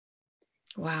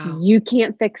Wow. You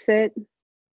can't fix it.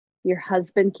 Your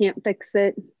husband can't fix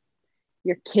it.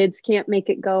 Your kids can't make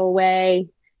it go away.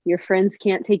 Your friends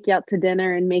can't take you out to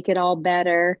dinner and make it all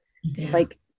better. Yeah.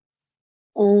 Like,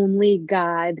 only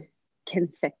God can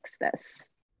fix this.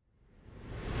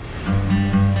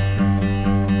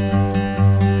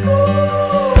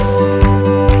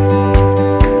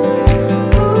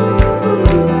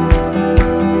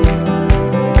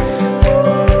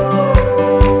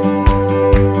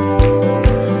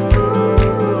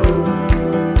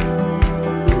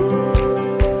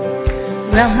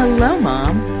 Well, hello,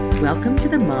 Mom. Welcome to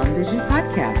the Mom Vision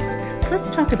Podcast. Let's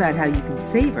talk about how you can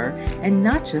savor and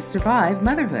not just survive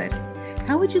motherhood.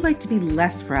 How would you like to be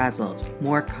less frazzled,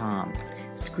 more calm,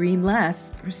 scream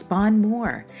less, respond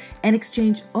more, and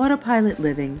exchange autopilot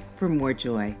living for more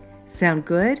joy? Sound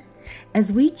good?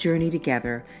 As we journey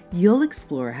together, you'll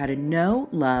explore how to know,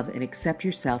 love, and accept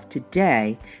yourself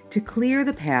today to clear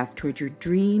the path toward your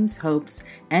dreams, hopes,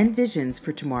 and visions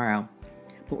for tomorrow.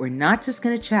 But we're not just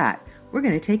going to chat. We're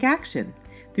going to take action.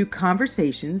 Through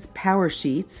conversations, power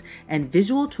sheets, and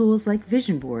visual tools like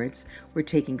vision boards, we're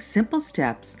taking simple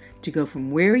steps to go from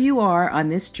where you are on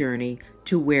this journey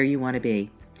to where you want to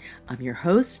be. I'm your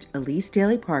host, Elise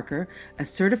Daly Parker, a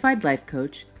certified life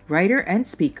coach, writer and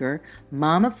speaker,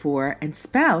 mom of 4, and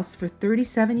spouse for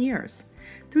 37 years.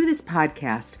 Through this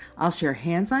podcast, I'll share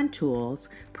hands-on tools,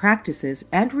 practices,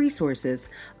 and resources,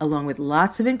 along with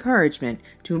lots of encouragement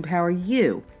to empower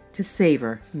you to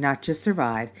savor, not just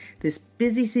survive, this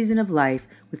busy season of life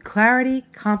with clarity,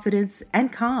 confidence,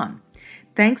 and calm.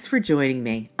 Thanks for joining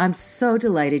me. I'm so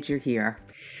delighted you're here.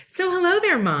 So hello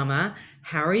there, Mama.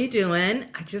 How are you doing?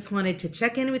 I just wanted to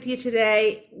check in with you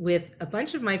today with a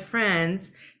bunch of my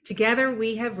friends. Together,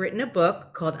 we have written a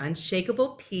book called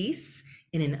Unshakable Peace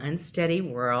in an Unsteady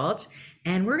World,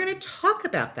 and we're going to talk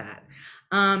about that.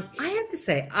 I have to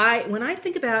say, when I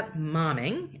think about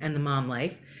momming and the mom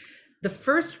life, the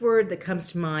first word that comes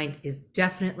to mind is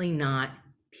definitely not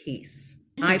peace.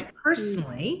 I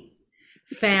personally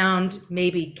found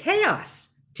maybe chaos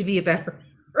to be a better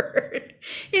word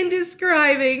in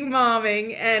describing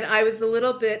momming, and I was a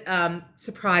little bit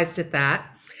surprised at that.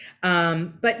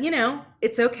 But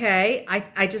it's okay.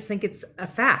 I just think it's a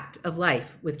fact of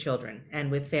life with children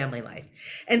and with family life.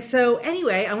 And so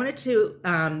anyway, I wanted to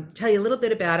tell you a little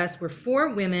bit about us. We're 4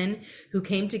 women who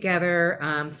came together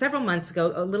several months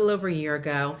ago, a little over a year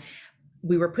ago.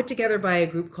 We were put together by a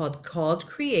group called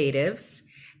Creatives,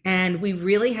 and we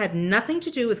really had nothing to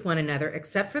do with one another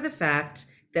except for the fact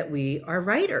that we are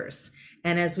writers.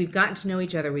 And as we've gotten to know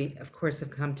each other, we, of course, have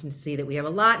come to see that we have a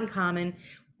lot in common.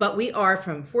 But we are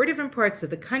from 4 different parts of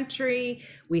the country.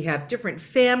 We have different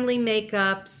family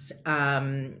makeups.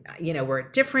 We're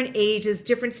at different ages,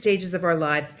 different stages of our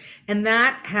lives. And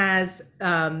that has,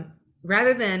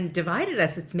 rather than divided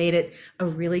us, it's made it a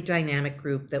really dynamic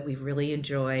group that we've really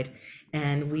enjoyed.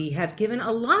 And we have given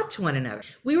a lot to one another.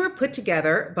 We were put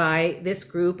together by this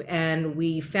group, and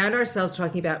we found ourselves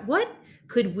talking about what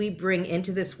could we bring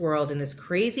into this world in this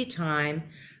crazy time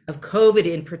of COVID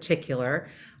in particular.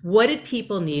 What did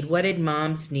people need? What did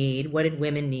moms need? What did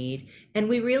women need? And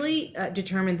we really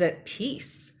determined that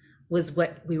peace was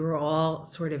what we were all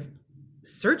sort of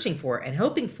searching for and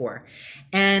hoping for.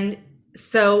 And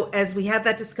so as we had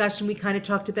that discussion, we kind of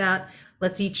talked about,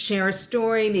 let's each share a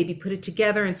story, maybe put it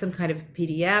together in some kind of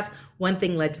PDF. One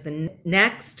thing led to the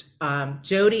next.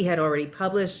 Jody had already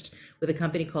published with a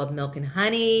company called Milk and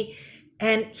Honey.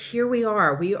 And here we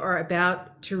are. We are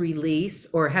about to release,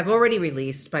 or have already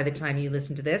released by the time you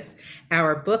listen to this,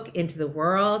 our book, Into the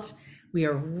World. We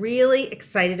are really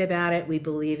excited about it. We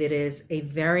believe it is a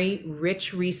very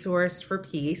rich resource for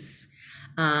peace.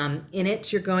 In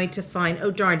it, you're going to find, oh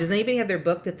darn, does anybody have their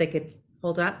book that they could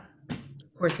hold up?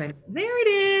 Of course I know. There it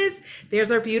is.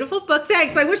 There's our beautiful book.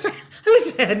 Thanks. I wish I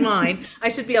had mine. I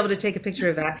should be able to take a picture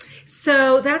of that.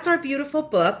 So that's our beautiful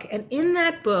book. And in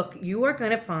that book, you are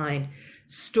going to find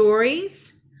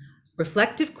stories,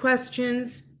 reflective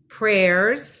questions,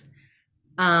 prayers,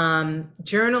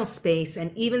 journal space,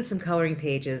 and even some coloring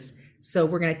pages. So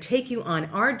we're going to take you on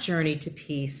our journey to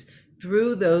peace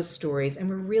through those stories. And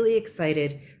we're really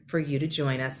excited for you to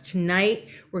join us. Tonight,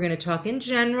 we're going to talk in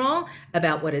general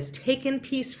about what has taken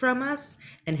peace from us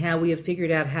and how we have figured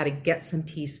out how to get some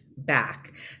peace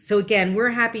back. So again, we're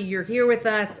happy you're here with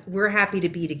us. We're happy to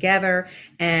be together.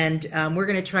 And we're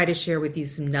going to try to share with you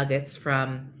some nuggets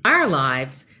from our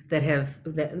lives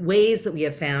ways that we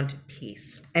have found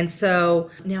peace. And so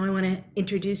now I want to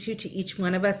introduce you to each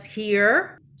one of us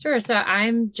here. Sure. So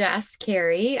I'm Jess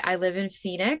Carey. I live in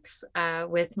Phoenix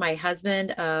with my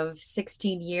husband of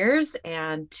 16 years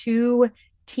and 2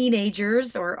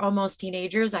 teenagers or almost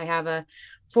teenagers. I have a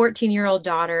 14-year-old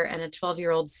daughter and a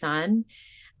 12-year-old son.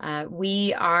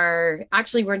 We're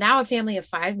now a family of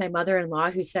five. My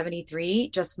mother-in-law, who's 73,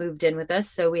 just moved in with us.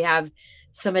 So we have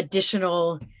some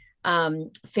additional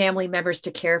family members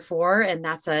to care for, and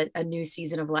that's a new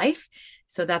season of life.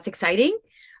 So that's exciting.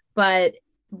 But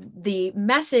the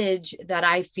message that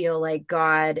I feel like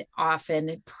God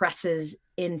often presses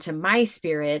into my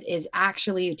spirit is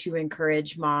actually to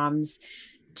encourage moms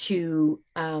to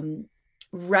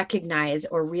recognize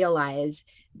or realize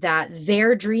that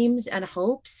their dreams and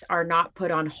hopes are not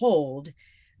put on hold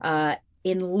uh,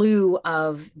 in lieu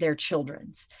of their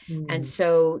children's. And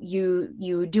so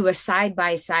you do a side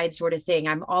by side sort of thing.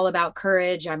 I'm all about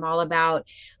courage. I'm all about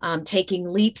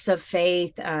taking leaps of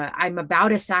faith. I'm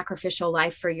about a sacrificial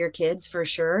life for your kids for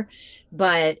sure,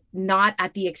 but not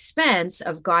at the expense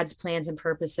of God's plans and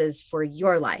purposes for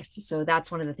your life. So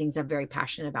that's one of the things I'm very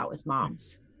passionate about with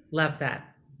moms. Love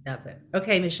that. Love it.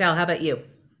 Okay, Michelle, how about you?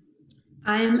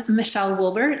 I'm Michelle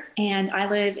Wilbert, and I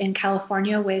live in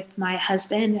California with my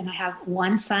husband, and I have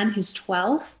one son who's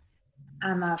 12.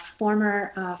 I'm a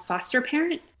former foster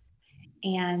parent,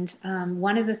 and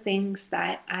one of the things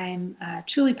that I'm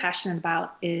truly passionate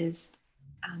about is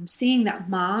seeing that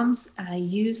moms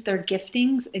use their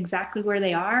giftings exactly where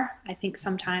they are. I think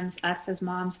sometimes us as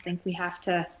moms think we have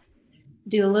to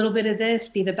do a little bit of this,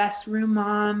 be the best room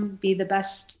mom, be the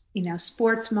best,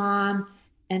 sports mom.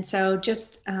 And so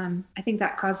just, I think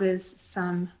that causes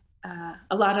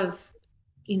a lot of,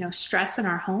 stress in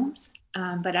our homes.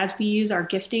 But as we use our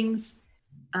giftings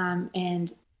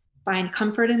and find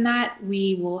comfort in that,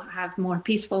 we will have more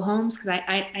peaceful homes. Because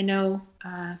I know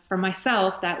for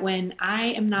myself that when I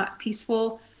am not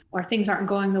peaceful or things aren't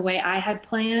going the way I had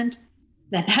planned,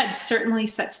 that certainly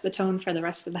sets the tone for the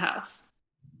rest of the house.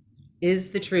 Is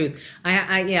the truth.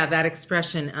 Yeah, that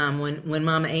expression, when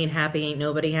mama ain't happy, ain't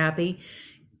nobody happy.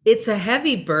 It's a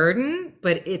heavy burden,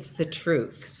 but it's the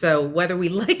truth. So whether we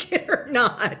like it or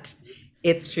not,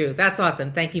 it's true. That's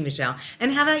awesome. Thank you, Michelle.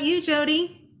 And how about you,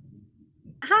 Jody?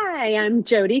 Hi, I'm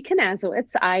Jody Kanazowitz.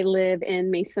 I live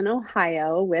in Mason,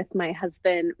 Ohio with my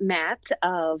husband, Matt,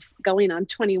 of going on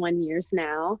 21 years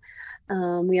now.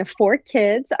 We have four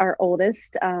kids. Our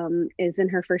oldest is in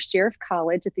her first year of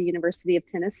college at the University of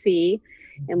Tennessee.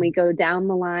 And we go down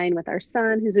the line with our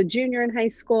son, who's a junior in high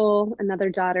school, another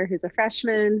daughter who's a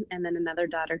freshman, and then another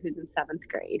daughter who's in seventh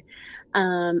grade.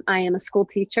 I am a school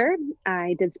teacher.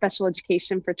 I did special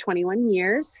education for 21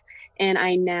 years, and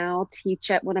I now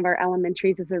teach at one of our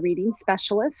elementaries as a reading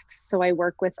specialist. So I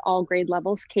work with all grade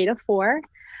levels, K to 4.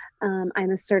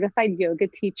 I'm a certified yoga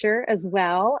teacher as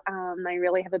well. I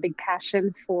really have a big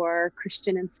passion for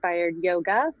Christian-inspired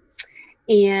yoga.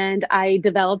 And I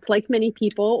developed, like many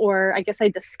people, or I guess I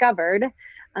discovered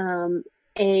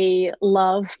a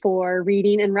love for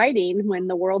reading and writing when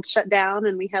the world shut down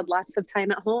and we had lots of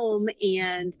time at home.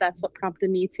 And that's what prompted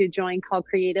me to join Call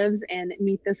Creatives and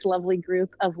meet this lovely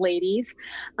group of ladies.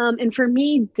 And for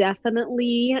me,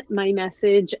 definitely my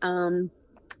message,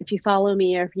 if you follow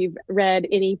me or if you've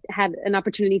had an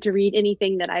opportunity to read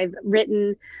anything that I've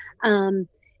written,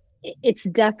 it's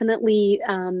definitely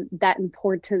that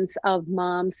importance of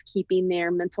moms keeping their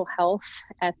mental health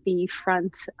at the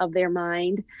front of their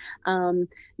mind.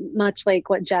 Much like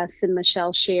what Jess and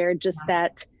Michelle shared, just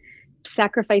that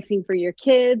sacrificing for your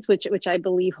kids, which I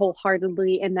believe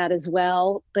wholeheartedly in that as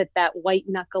well, but that white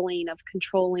knuckling of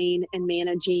controlling and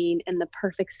managing and the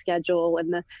perfect schedule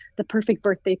and the perfect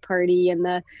birthday party and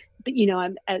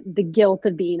I'm at the guilt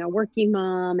of being a working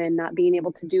mom and not being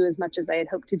able to do as much as I had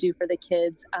hoped to do for the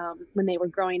kids when they were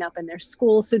growing up in their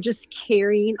school. So just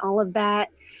carrying all of that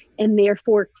and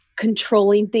therefore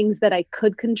controlling things that I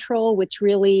could control, which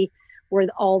really were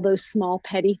all those small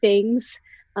petty things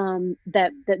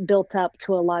that built up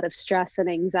to a lot of stress and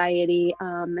anxiety.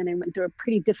 And I went through a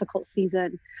pretty difficult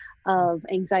season of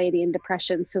anxiety and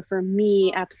depression. So for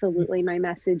me, absolutely, my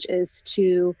message is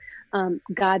to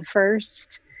God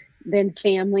first, then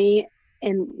family,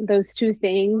 and those two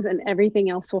things, and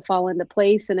everything else will fall into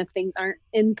place. And if things aren't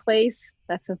in place,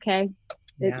 that's okay.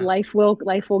 Yeah. Life will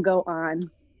go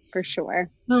on for sure.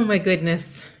 Oh my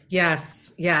goodness.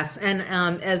 Yes. And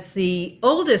as the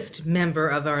oldest member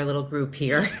of our little group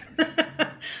here,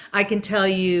 I can tell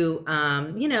you,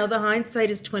 the hindsight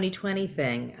is 2020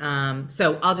 thing.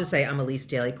 So I'll just say I'm Elise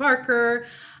Daly Parker.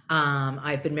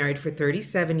 I've been married for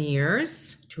 37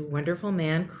 years to a wonderful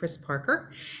man, Chris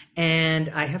Parker. And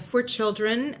I have 4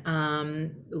 children.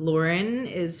 Lauren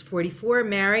is 44,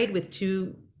 married with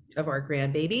 2 of our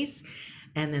grandbabies.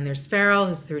 And then there's Farrell,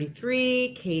 who's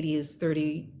 33, Katie is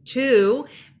 32,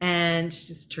 and she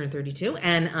just turned 32,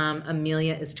 and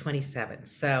Amelia is 27.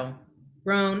 So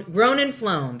grown and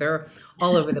flown. They're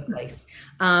all over the place.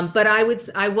 But I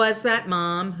was that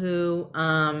mom who,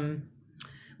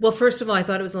 well, first of all, I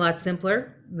thought it was a lot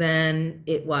simpler than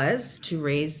it was to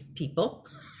raise people.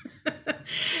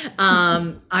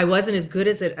 I wasn't as good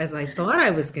as I thought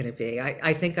I was going to be.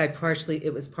 I think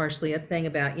it was partially a thing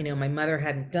about, my mother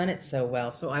hadn't done it so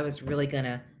well. So I was really going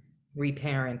to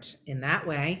reparent in that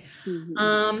way.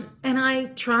 Mm-hmm. And I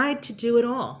tried to do it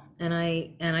all. And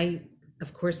I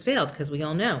of course failed, because we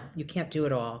all know you can't do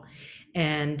it all.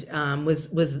 And was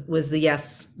the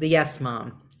yes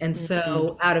mom. And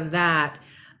so out of that,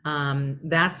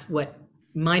 that's what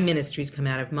my ministries come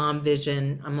out of, Mom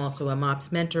Vision. I'm also a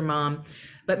MOPS mentor mom,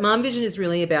 but Mom Vision is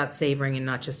really about savoring and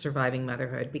not just surviving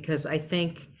motherhood, because I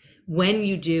think when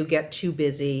you do get too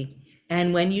busy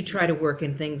and when you try to work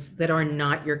in things that are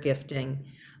not your gifting,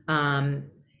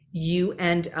 you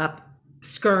end up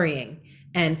scurrying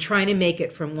and trying to make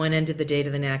it from one end of the day to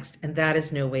the next, and that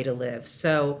is no way to live.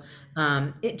 So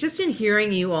just in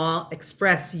hearing you all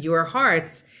express your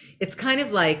hearts, it's kind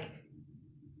of like,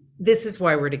 this is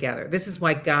why we're together. This is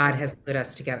why God has put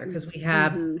us together, because we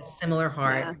have a similar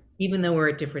heart, even though we're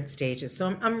at different stages.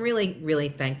 So I'm really, really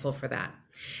thankful for that.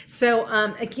 So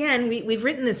again, we've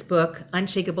written this book,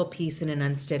 Unshakable Peace in an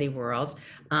Unsteady World,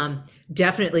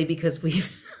 definitely because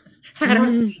we've had our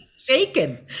peace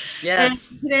shaken. Yes.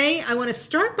 And today I want to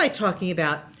start by talking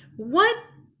about what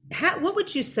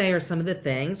would you say are some of the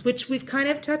things, which we've kind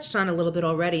of touched on a little bit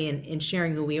already in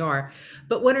sharing who we are,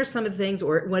 but what are some of the things,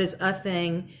 or what is a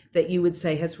thing that you would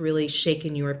say has really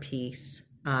shaken your peace,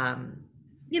 in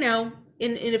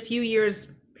a few years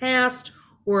past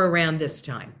or around this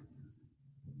time?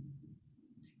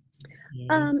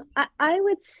 I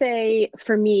would say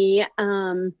for me,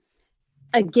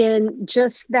 again,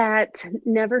 just that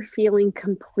never feeling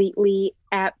completely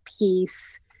at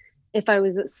peace. If I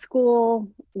was at school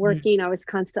working, I was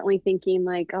constantly thinking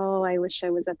like, oh, I wish I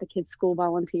was at the kids' school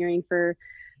volunteering for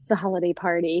the holiday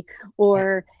party.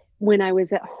 Or when I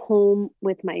was at home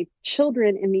with my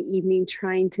children in the evening,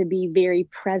 trying to be very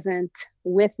present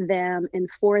with them and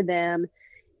for them,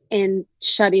 and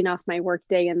shutting off my work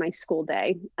day and my school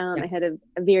day. I had a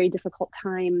very difficult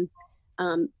time.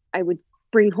 I would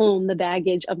bring home the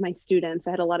baggage of my students.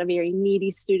 I had a lot of very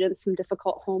needy students, some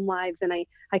difficult home lives, and I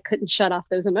couldn't shut off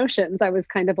those emotions. I was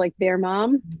kind of like their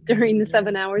mom during the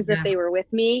 7 hours that they were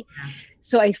with me.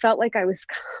 So I felt like I was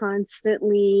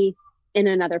constantly in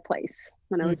another place.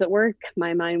 When I was at work,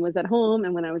 my mind was at home.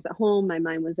 And when I was at home, my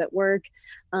mind was at work.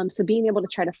 So being able to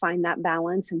try to find that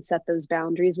balance and set those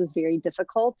boundaries was very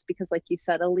difficult, because like you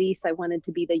said, Elise, I wanted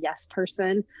to be the yes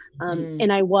person.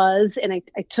 And I was, and I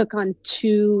took on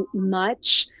too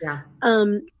much.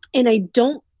 And I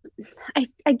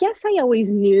guess I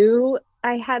always knew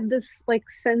I had this like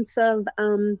sense of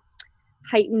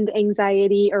heightened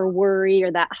anxiety or worry,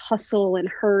 or that hustle and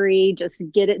hurry, just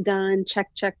get it done, check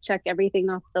everything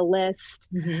off the list.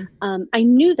 I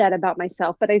knew that about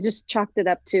myself, but I just chalked it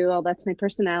up to, oh, that's my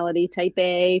personality, type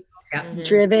A,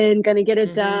 driven, gonna get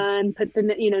it done, put the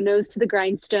nose to the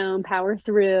grindstone, power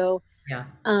through.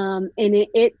 And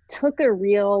it took a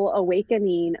real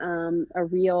awakening, a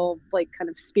real like kind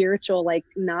of spiritual like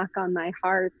knock on my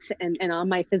heart and on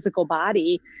my physical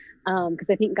body. Because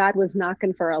I think God was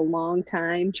knocking for a long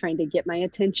time, trying to get my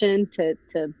attention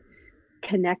to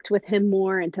connect with him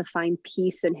more and to find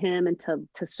peace in him and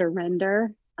to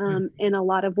surrender in a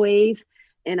lot of ways.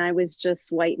 And I was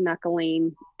just white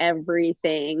knuckling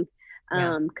everything,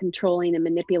 controlling and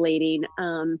manipulating.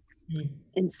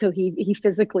 And so he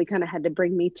physically kind of had to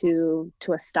bring me to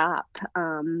a stop.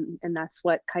 And that's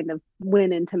what kind of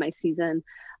went into my season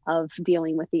of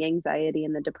dealing with the anxiety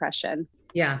and the depression.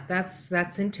 Yeah, that's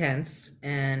intense.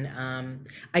 And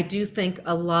I do think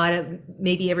a lot of,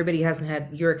 maybe everybody hasn't had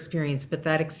your experience, but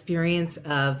that experience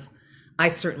I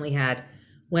certainly had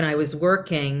when I was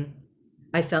working,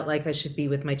 I felt like I should be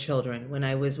with my children. When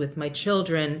I was with my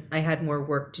children, I had more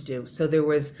work to do. So there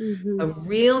was a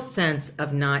real sense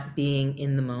of not being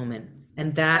in the moment.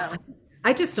 And that,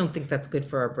 I just don't think that's good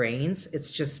for our brains.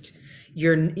 It's just,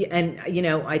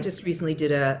 I just recently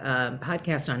did a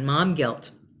podcast on mom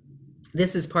guilt.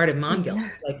 This is part of mom guilt.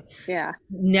 It's like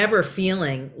never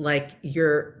feeling like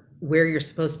you're where you're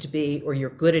supposed to be, or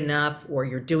you're good enough, or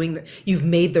you've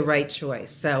made the right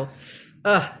choice. So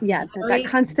that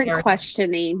constant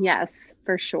questioning. Yes,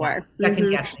 for sure.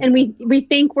 Second guessing. And we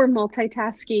think we're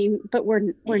multitasking, but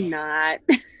we're not.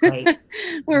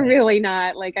 We're really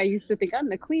not. Like I used to think I'm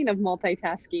the queen of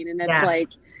multitasking, and it's like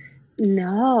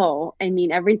No, I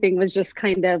mean, everything was just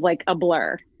kind of like a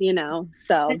blur,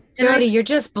 so. Jody, you're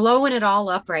just blowing it all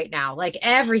up right now. Like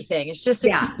everything, it's just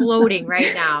Yeah. exploding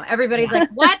right now. Everybody's like,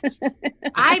 "What?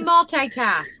 I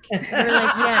multitask." And we're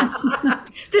like, "Yes,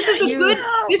 This is a you- good.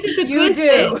 This is a you good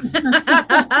do." thing. We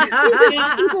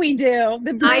just think we do.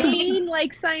 The I brain,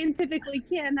 like, scientifically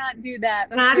cannot do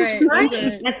that. That's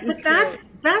right. But right.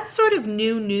 that's sort of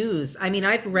new news. I mean,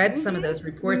 I've read some of those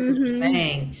reports that are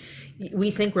saying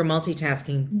we think we're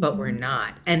multitasking, but we're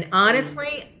not. And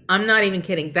honestly, I'm not even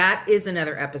kidding. That is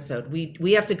another episode.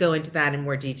 We have to go into that in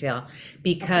more detail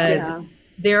because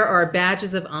there are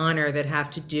badges of honor that have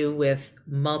to do with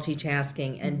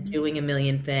multitasking and doing a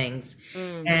million things.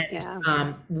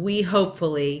 And we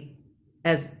hopefully,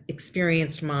 as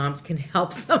experienced moms, can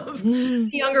help some of the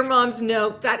younger moms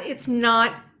know that it's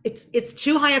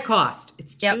too high a cost.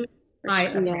 It's too high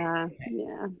a price.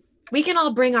 Yeah. We can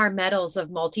all bring our medals of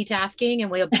multitasking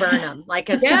and we'll burn them like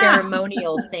a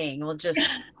ceremonial thing. We'll just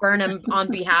burn them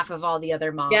on behalf of all the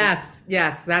other moms.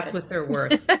 Yes, that's what they're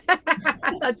worth.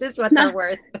 That's just what they're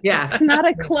worth. Yes. It's not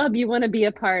a club you want to be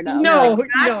a part of. No,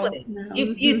 exactly. No.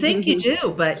 You think you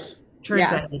do, but turns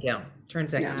out you don't.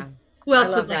 Turns out you don't. Who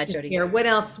else would like to hear? What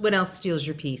else steals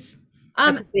your peace?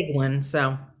 That's a big one.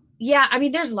 So yeah, I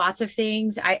mean, there's lots of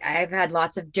things. I've had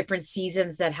lots of different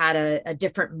seasons that had a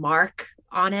different mark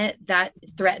on it that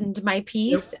threatened my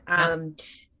peace.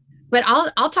 But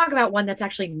I'll talk about one that's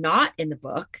actually not in the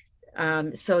book.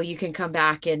 So you can come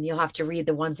back and you'll have to read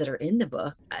the ones that are in the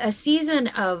book. A season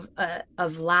of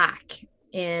lack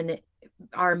in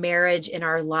our marriage, in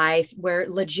our life, where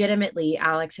legitimately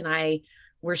Alex and I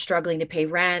were struggling to pay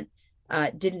rent,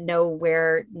 didn't know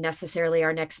where necessarily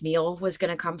our next meal was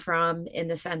going to come from, in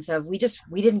the sense of we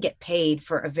didn't get paid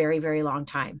for a very, very long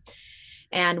time.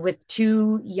 And with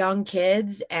 2 young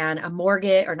kids and a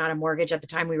mortgage, or not a mortgage at the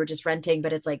time, we were just renting,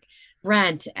 but it's like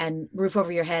rent and roof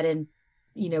over your head and,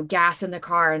 gas in the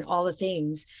car and all the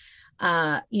things,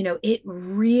 it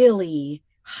really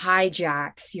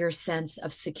hijacks your sense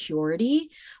of security,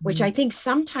 which I think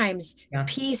sometimes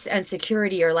peace and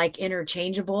security are like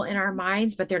interchangeable in our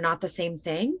minds, but they're not the same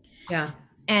thing. Yeah.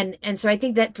 And so I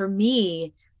think that for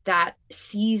me, that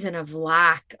season of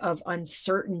lack of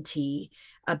uncertainty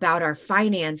about our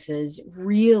finances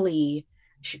really,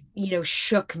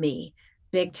 shook me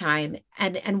big time.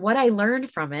 And what I learned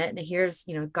from it, and here's,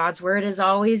 God's word is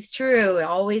always true,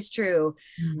 always true.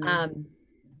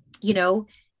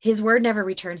 His word never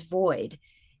returns void.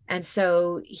 And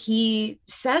so he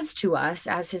says to us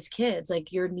as his kids,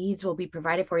 like, your needs will be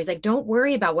provided for. He's like, don't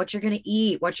worry about what you're going to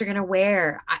eat, what you're going to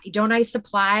wear. Don't I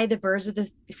supply the birds of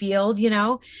the field?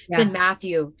 It's in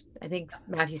Matthew, I think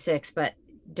Matthew 6, but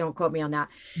don't quote me on that.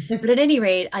 But at any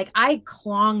rate, like, I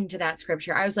clung to that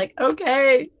scripture. I was like,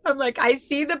 okay. I'm like, I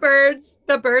see the birds.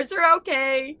 The birds are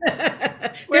okay.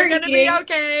 We're going to be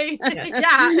okay.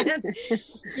 Yeah.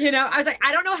 And, I was like,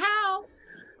 I don't know how,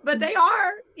 but they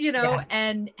are,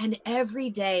 and every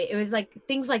day it was like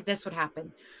things like this would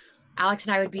happen. Alex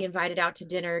and I would be invited out to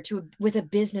dinner with a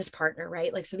business partner,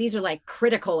 right? Like, so these are like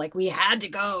critical, like we had to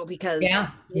go because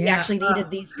we actually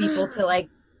needed these people to, like,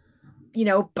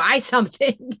 buy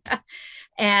something.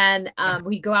 And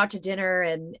we'd go out to dinner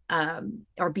and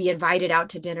or be invited out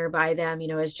to dinner by them,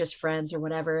 as just friends or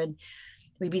whatever. And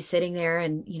we'd be sitting there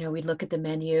and, we'd look at the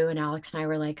menu and Alex and I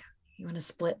were like, you want to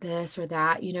split this or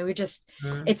that? We just,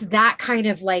 it's that kind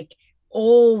of like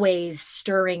always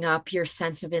stirring up your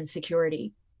sense of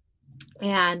insecurity.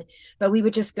 But we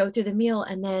would just go through the meal.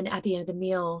 And then at the end of the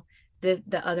meal,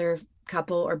 the other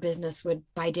couple or business would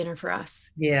buy dinner for us.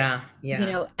 Yeah.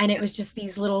 And it was just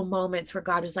these little moments where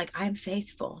God was like, I'm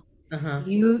faithful.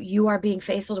 You are being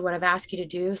faithful to what I've asked you to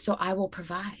do. So I will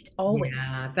provide always.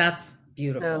 Yeah, that's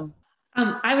beautiful.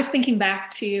 I was thinking back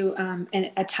to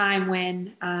a time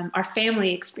when our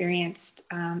family experienced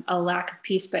a lack of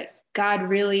peace, but God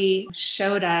really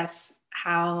showed us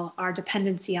how our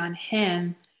dependency on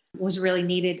Him was really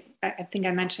needed. I think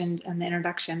I mentioned in the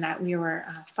introduction that we were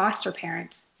foster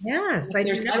parents. Yes, if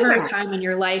there's ever a time in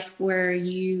your life where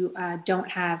you don't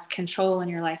have control in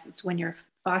your life, it's when you're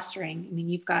fostering. I mean,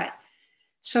 you've got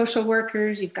social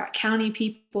workers, you've got county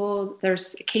people,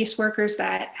 there's caseworkers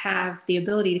that have the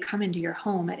ability to come into your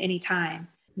home at any time.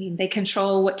 I mean, they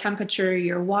control what temperature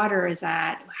your water is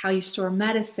at, how you store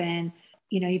medicine.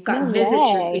 You've got visits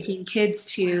you're taking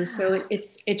kids to. So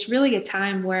it's really a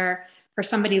time where, for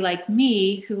somebody like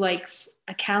me who likes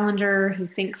a calendar, who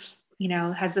thinks,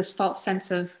 has this false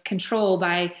sense of control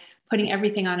by putting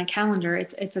everything on a calendar,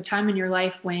 it's a time in your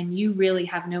life when you really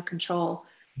have no control.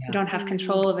 You don't have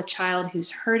control of a child who's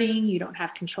hurting. You don't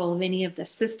have control of any of the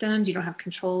systems. You don't have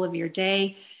control of your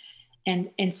day.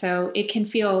 And so it can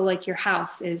feel like your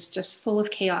house is just full of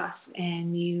chaos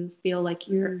and you feel like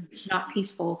you're not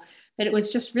peaceful. But it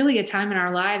was just really a time in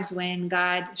our lives when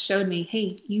God showed me,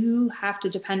 hey, you have to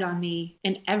depend on me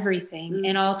in everything,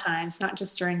 in all times, not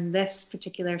just during this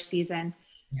particular season,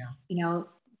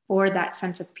 for that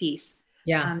sense of peace.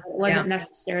 It wasn't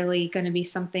necessarily going to be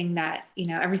something that,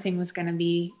 everything was going to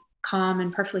be calm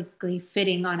and perfectly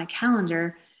fitting on a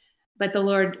calendar, but the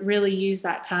Lord really used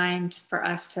that time for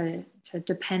us to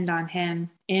depend on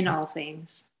him in all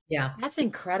things. Yeah. That's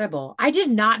incredible. I did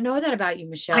not know that about you,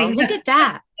 Michelle. Look at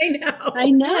that. I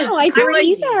know. I didn't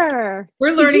either.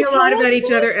 We're learning a lot about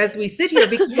each other as we sit here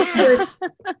because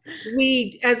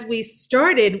as we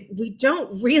started, we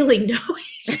don't really know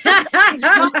each other. We've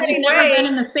never been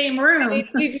in the same room. I mean,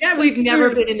 we've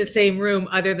never been in the same room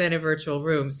other than a virtual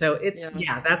room. So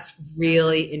that's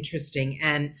really interesting.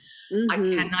 And I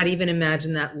cannot even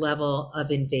imagine that level of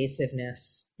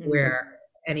invasiveness where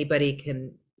anybody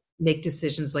can make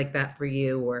decisions like that for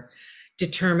you or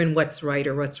determine what's right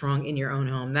or what's wrong in your own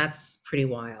home. That's pretty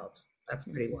wild. That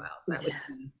would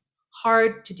be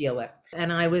hard to deal with.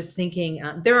 And I was thinking,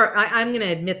 I'm going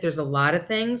to admit there's a lot of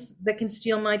things that can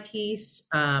steal my peace.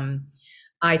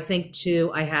 I think too,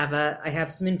 I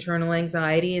have some internal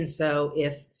anxiety. And so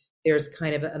if there's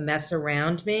kind of a mess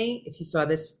around me, if you saw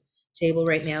this table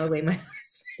right now, the way my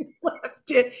husband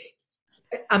left it,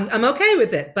 I'm okay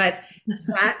with it. But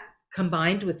that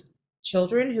combined with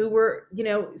children who were,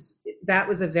 that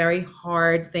was a very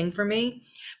hard thing for me.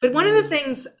 But one of the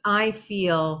things I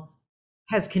feel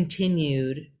has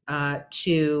continued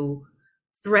to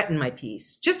threaten my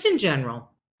peace, just in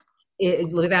general,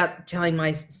 without telling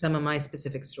some of my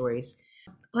specific stories.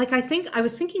 Like I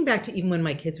was thinking back to even when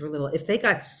my kids were little, if they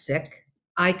got sick,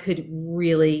 I could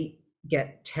really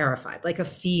get terrified. Like a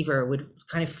fever would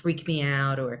kind of freak me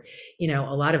out, or,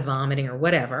 a lot of vomiting or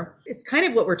whatever. It's kind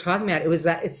of what we're talking about.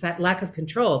 It's that lack of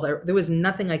control. There was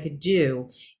nothing I could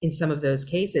do in some of those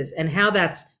cases. And how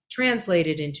that's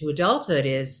translated into adulthood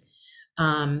is,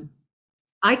 my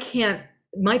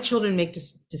children make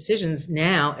decisions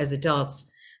now as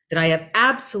adults that I have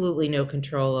absolutely no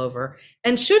control over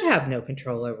and should have no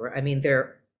control over. I mean,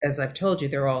 as I've told you,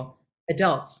 they're all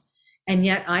adults. And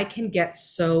yet I can get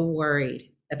so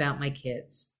worried about my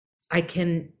kids. I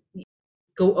can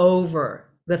go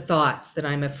over the thoughts that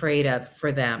I'm afraid of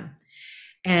for them.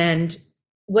 And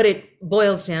what it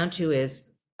boils down to is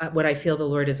what I feel the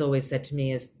Lord has always said to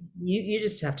me is, you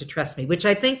just have to trust me, which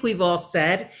I think we've all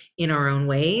said in our own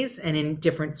ways and in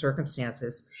different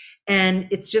circumstances. And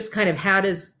it's just kind of, how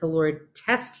does the Lord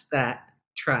test that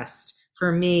trust?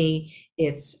 For me,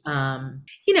 it's, my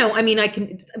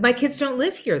kids don't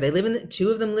live here. They live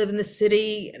two of them live in the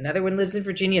city. Another one lives in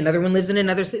Virginia. Another one lives in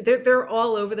another city. They're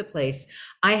all over the place.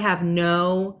 I have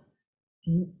no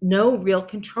real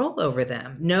control over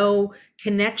them, no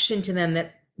connection to them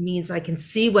that means I can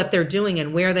see what they're doing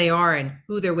and where they are and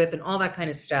who they're with and all that kind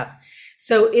of stuff.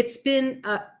 So it's been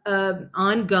a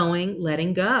ongoing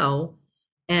letting go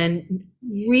and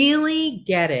really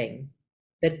getting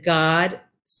that God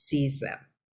sees them,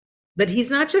 that he's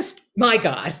not just my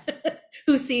God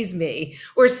who sees me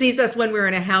or sees us when we're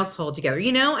in a household together.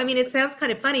 It sounds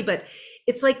kind of funny, but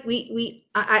it's like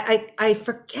I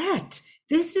forget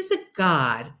this is a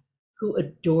God who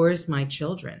adores my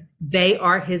children. They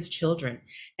are his children.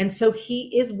 And so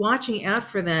he is watching out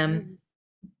for them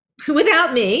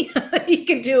without me. He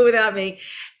can do it without me.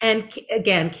 And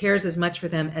again, cares as much for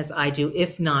them as I do,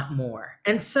 if not more.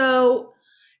 And so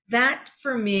that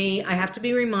for me, I have to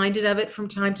be reminded of it from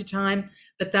time to time,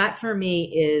 but that for me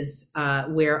is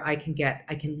where I can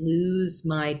lose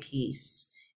my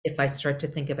peace if I start to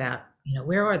think about,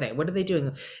 where are they? What are they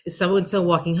doing? Is so-and-so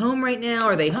walking home right now?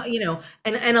 Are they,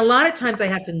 and a lot of times I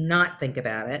have to not think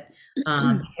about it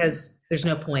because there's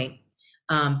no point.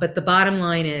 But the bottom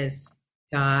line is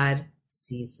God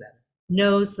sees them,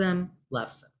 knows them,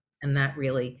 loves them. And that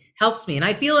really helps me. And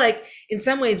I feel like in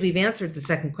some ways we've answered the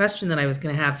second question that I was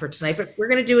going to have for tonight, but we're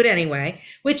going to do it anyway,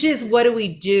 which is, what do we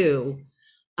do?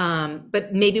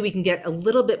 But maybe we can get a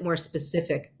little bit more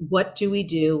specific. What do we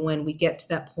do when we get to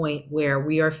that point where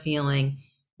we are feeling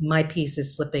my peace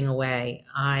is slipping away?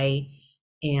 I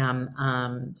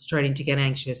am starting to get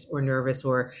anxious or nervous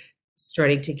or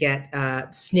starting to get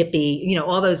snippy,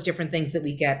 all those different things that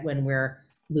we get when we're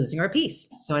losing our peace.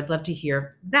 So I'd love to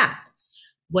hear that.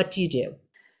 What do you do?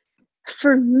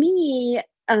 For me,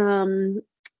 and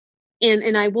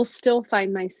I will still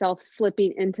find myself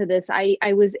slipping into this,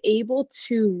 I was able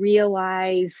to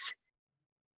realize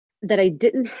that I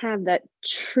didn't have that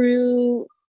true,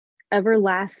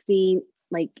 everlasting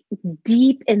like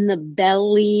deep in the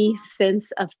belly sense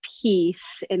of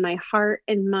peace in my heart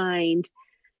and mind,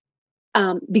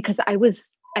 because I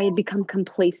had become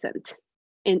complacent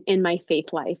in my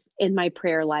faith life, in my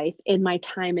prayer life, in my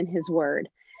time in his word.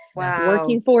 Wow.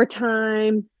 Working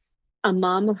full-time, a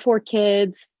mom of 4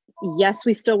 kids. Yes,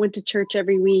 we still went to church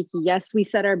every week. Yes, we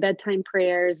said our bedtime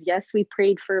prayers. Yes, we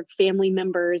prayed for family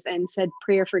members and said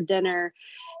prayer for dinner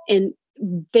and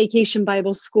vacation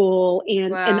Bible school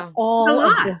and all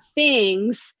of the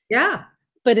things. Yeah.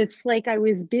 But it's like I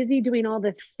was busy doing all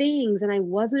the things and I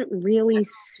wasn't really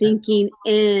sinking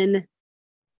in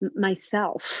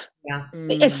myself. Yeah.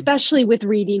 Especially with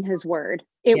reading his word.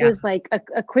 It was like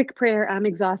a quick prayer. I'm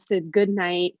exhausted. Good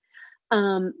night.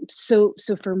 So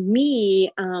for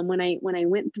me, when I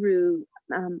went through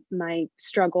my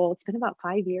struggle, it's been about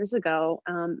 5 years ago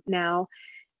now,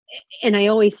 and I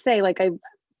always say, like, I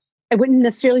wouldn't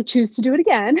necessarily choose to do it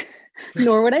again,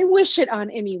 nor would I wish it on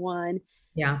anyone.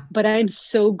 Yeah. But I'm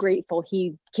so grateful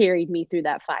he carried me through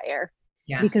that fire,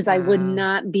 because I would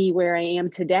not be where I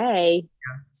am today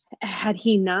had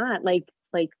he not like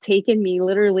taken me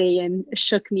literally and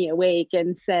shook me awake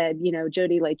and said,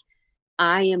 Jody, like,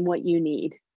 I am what you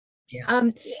need. Yeah.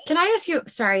 Can I ask you,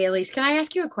 sorry, Elise, can I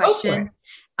ask you a question?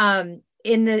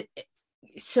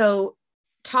 So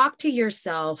talk to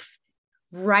yourself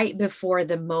right before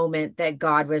the moment that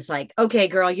God was like, okay,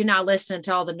 girl, you're not listening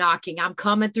to all the knocking. I'm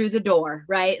coming through the door.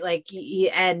 Right. Like,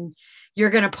 and you're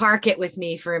going to park it with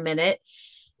me for a minute.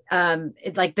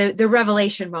 Like the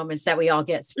revelation moments that we all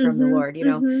get from the Lord,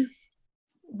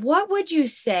 what would you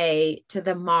say to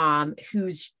the mom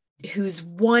who's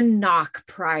one knock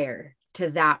prior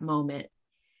to that moment?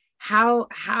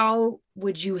 How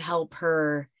would you help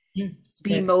her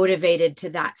be motivated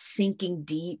to that sinking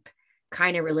deep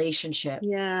kind of relationship?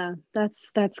 Yeah,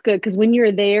 that's good. Because when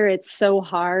you're there, it's so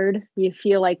hard. You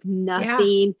feel like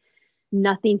nothing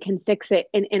can fix it.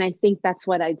 And I think that's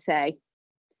what I'd say.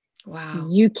 Wow.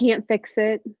 You can't fix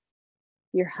it.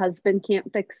 Your husband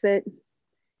can't fix it.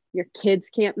 Your kids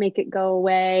can't make it go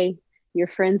away. Your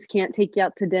friends can't take you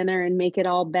out to dinner and make it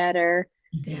all better.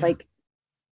 Yeah. Like,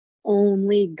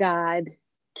 only God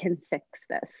can fix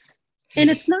this. And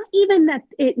it's not even that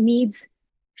it needs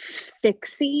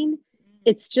fixing.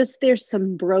 It's just there's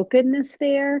some brokenness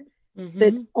there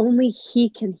that only he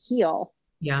can heal.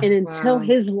 Yeah. And until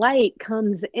his light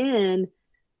comes in,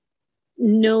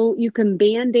 no, you can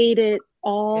band-aid it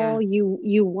all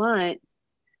you want,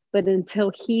 but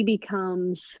until he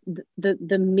becomes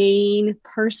the main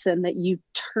person that you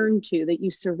turn to, that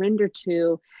you surrender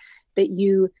to, that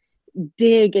you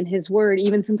dig in his word,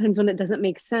 even sometimes when it doesn't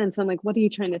make sense, I'm like, what are you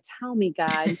trying to tell me,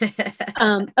 God?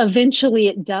 Eventually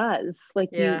it does. Like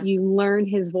you learn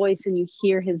his voice and you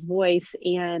hear his voice.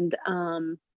 And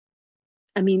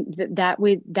I mean, that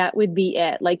would be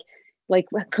it. Like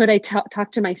could I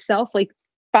talk to myself like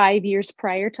 5 years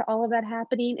prior to all of that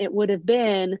happening? It would have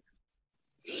been,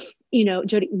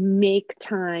 Jody, make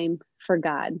time for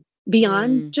God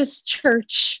beyond just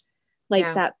church, like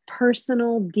that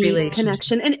personal, deep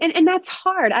connection. And that's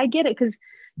hard. I get it. Cause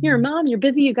you're a mom, you're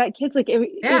busy, you got kids, like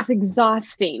it's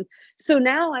exhausting. So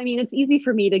now, I mean, it's easy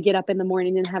for me to get up in the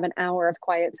morning and have an hour of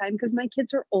quiet time because my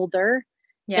kids are older.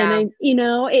 And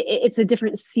it's a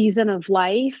different season of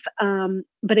life.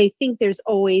 But I think there's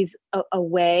always a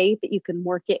way that you can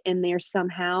work it in there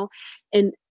somehow,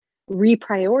 and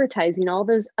reprioritizing all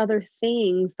those other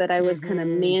things that I was kind of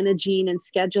managing and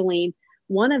scheduling.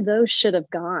 One of those should have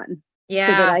gone so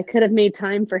that I could have made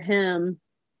time for him,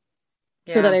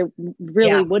 so that I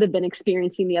really would have been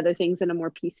experiencing the other things in a more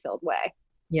peace-filled way.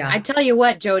 Yeah. I tell you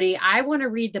what, Jody, I want to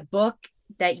read the book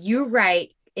that you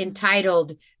write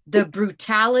entitled The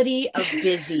Brutality of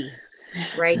Busy.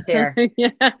 Right there.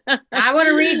 I want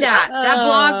to read that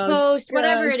blog post,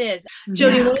 whatever it is.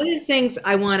 Jody, one of the things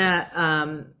I want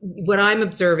to, what I'm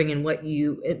observing and what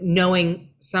you,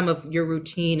 knowing some of your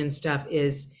routine and stuff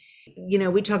is,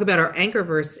 we talk about our anchor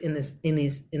verse in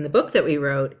the book that we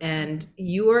wrote, and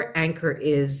your anchor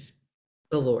is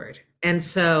the Lord. And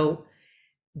so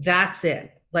that's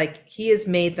it. Like, he has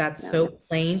made that so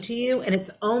plain to you. And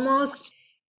it's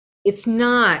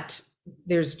not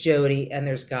there's Jody and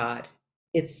there's God.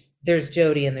 It's there's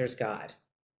Jody and there's God.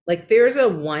 Like, there's a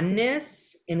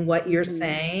oneness in what you're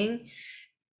saying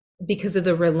because of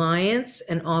the reliance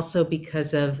and also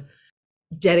because of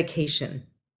dedication,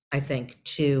 I think,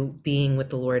 to being with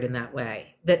the Lord in that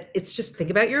way. That it's just, think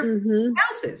about your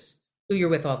spouses who you're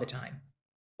with all the time.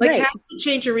 Like, how does it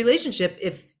change your relationship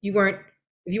if you weren't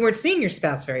seeing your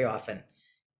spouse very often?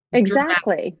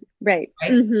 Exactly. Right.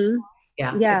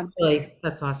 Yeah.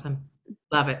 That's awesome.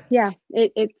 Love it. Yeah.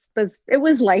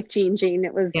 was life changing.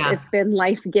 Yeah. It's been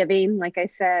life giving. Like I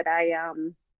said,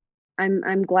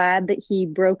 I'm glad that he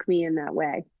broke me in that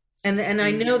way. And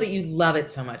I know that you love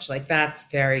it so much. Like that's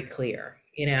very clear,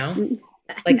 you know, Mm.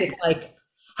 like it's like,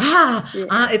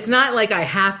 it's not like I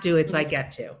have to, it's I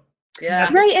get to.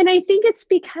 Yeah. Right. And I think it's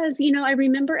because, I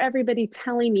remember everybody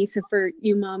telling me, so for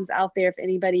you moms out there, if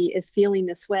anybody is feeling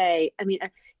this way, I mean,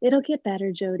 it'll get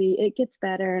better, Jody. It gets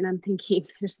better. And I'm thinking,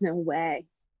 there's no way.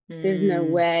 There's no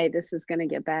way this is going to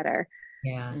get better.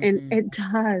 Yeah. And it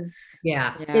does.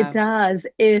 Yeah. It does.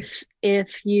 If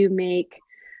you make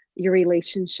your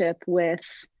relationship with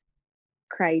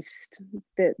Christ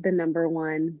the number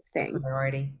one thing.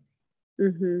 Priority.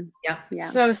 Mm-hmm. Yeah.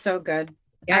 So good.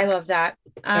 Yeah. I love that.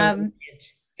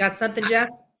 Got something,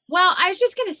 Jess? Well, I was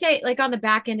just going to say, like on the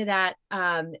back end of that,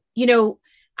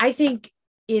 I think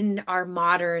in our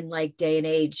modern like day and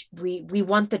age, we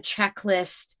want the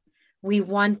checklist. We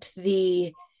want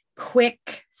the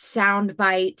quick sound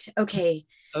bite. Okay.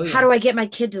 How do I get my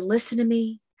kid to listen to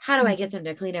me? How do I get them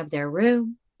to clean up their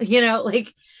room?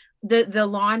 Like the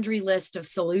laundry list of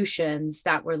solutions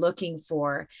that we're looking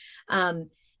for.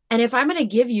 And if I'm going to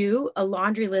give you a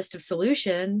laundry list of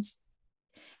solutions,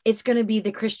 it's going to be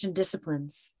the Christian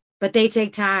disciplines, but they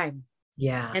take time.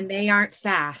 Yeah. And they aren't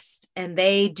fast, and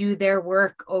they do their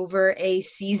work over a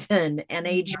season and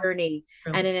a journey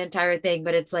and an entire thing.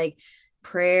 But it's like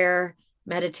prayer,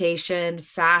 meditation,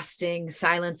 fasting,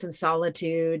 silence and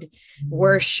solitude,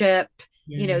 worship.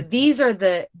 These are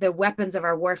the weapons of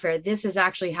our warfare. This is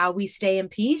actually how we stay in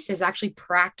peace, is actually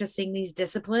practicing these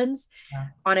disciplines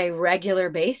on a regular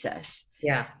basis.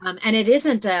 Yeah. And it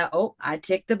isn't I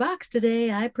ticked the box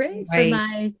today. I prayed for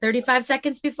my 35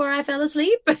 seconds before I fell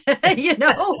asleep. Right.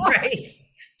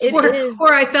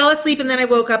 Or I fell asleep and then I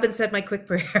woke up and said my quick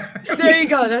prayer. There you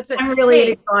go. That's it. I'm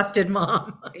really an exhausted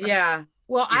mom. Yeah.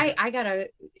 Well,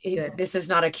 this is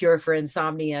not a cure for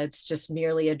insomnia. It's just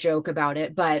merely a joke about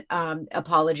it. But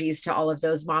apologies to all of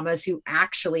those mamas who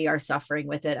actually are suffering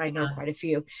with it. I know quite a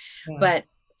few, but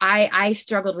I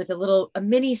struggled with a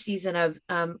mini season of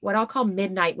what I'll call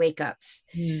midnight wake ups,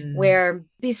 where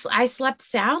I slept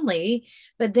soundly,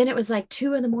 but then it was like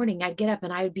 2 a.m. I'd get up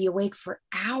and I would be awake for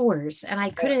hours, and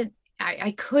I couldn't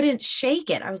shake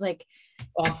it. I was like,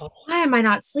 awful. Why am I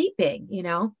not sleeping?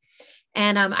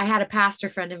 And I had a pastor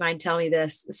friend of mine tell me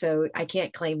this, so I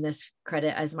can't claim this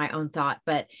credit as my own thought,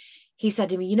 but he said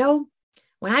to me,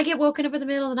 when I get woken up in the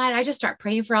middle of the night, I just start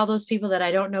praying for all those people that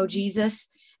I don't know Jesus.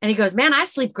 And he goes, man, I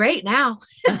sleep great now.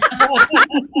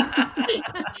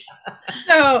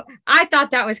 So I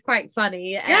thought that was quite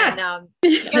funny. Yes. And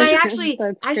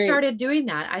I started doing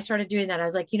that. I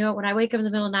was like, when I wake up in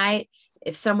the middle of the night,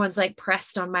 if someone's like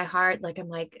pressed on my heart, like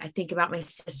I think about my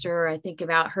sister, or I think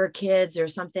about her kids or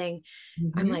something.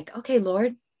 I'm like, okay,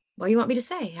 Lord, what do you want me to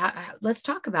say? Let's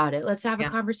talk about it. Let's have a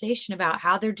conversation about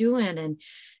how they're doing. And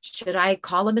should I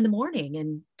call them in the morning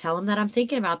and tell them that I'm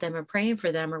thinking about them or praying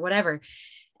for them or whatever?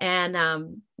 And,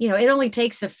 it only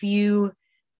takes it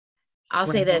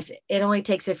only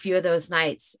takes a few of those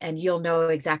nights and you'll know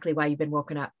exactly why you've been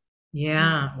woken up.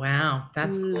 Yeah. Wow.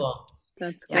 That's cool.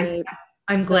 That's great.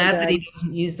 I'm glad that he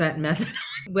doesn't use that method.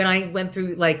 When I went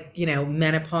through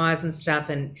menopause and stuff,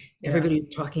 and everybody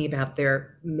was talking about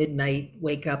their midnight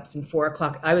wake ups and 4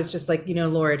 o'clock, I was just like,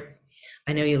 Lord,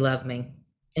 I know you love me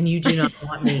and you do not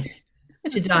want me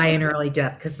to die an early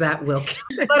death, because that will kill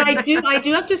me. But I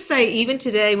do have to say, even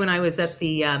today when I was at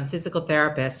the physical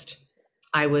therapist,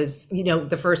 I was,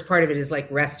 the first part of it is like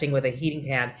resting with a heating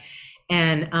pad.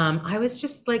 And I was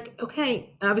just like,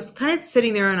 okay, I was kind of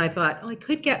sitting there and I thought, I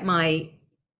could get my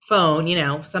phone,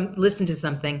 listen to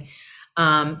something.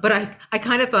 But I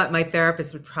kind of thought my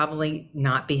therapist would probably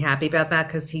not be happy about that,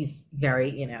 because he's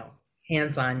very,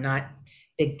 hands-on, not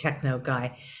big techno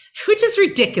guy, which is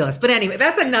ridiculous. But anyway,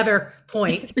 that's another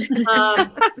point. Anyway,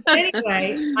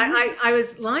 I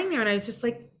was lying there and I was just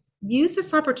like, use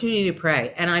this opportunity to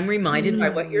pray. And I'm reminded by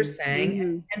what you're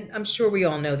saying, and I'm sure we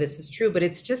all know this is true, but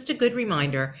it's just a good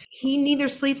reminder. He neither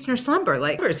sleeps nor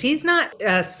slumbers. He's not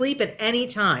asleep at any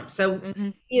time. So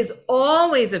he is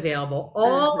always available,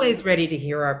 always ready to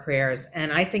hear our prayers.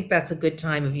 And I think that's a good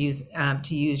time of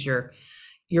to use your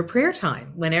prayer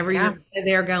time whenever you're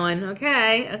there going,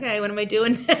 okay, what am I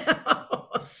doing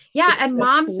now? Yeah. And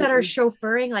moms that are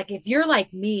chauffeuring, like if you're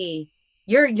like me,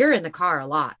 you're in the car a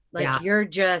lot. Like you're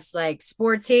just like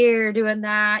sports here, doing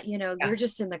that, you're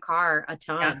just in the car a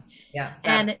ton. Yeah.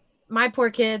 And my poor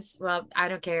kids, well, I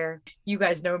don't care. You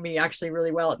guys know me actually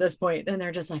really well at this point. And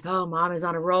they're just like, oh, mom is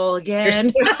on a roll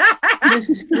again. But I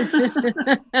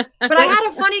had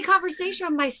a funny conversation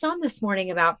with my son this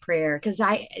morning about prayer.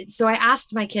 I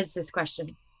asked my kids this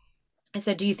question. I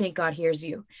said, do you think God hears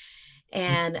you?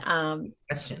 And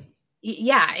Question.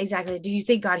 yeah, exactly. Do you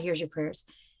think God hears your prayers?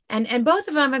 And both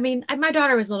of them, I mean, my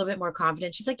daughter was a little bit more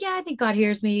confident. She's like, yeah, I think God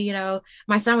hears me.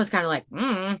 My son was kind of like,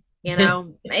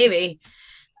 maybe.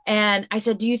 And I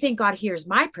said, do you think God hears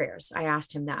my prayers? I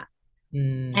asked him that.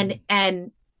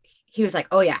 And he was like,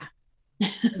 oh yeah,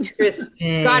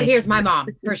 Interesting. God hears my mom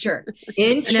for sure.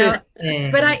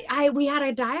 Interesting. But we had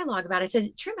a dialogue about it. I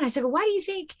said, Truman, I said, well, why do you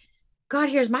think God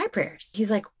hears my prayers?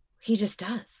 He's like, he just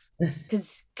does,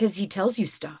 because he tells you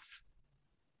stuff.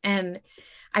 And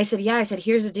I said, yeah. I said,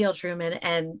 here's the deal, Truman.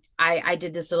 And I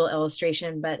did this little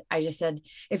illustration, but I just said,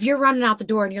 if you're running out the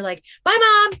door and you're like, bye,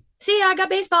 mom, see ya, I got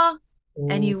baseball. Ooh,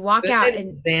 and you walk out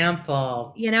and,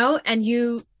 example,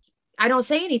 and I don't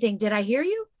say anything. Did I hear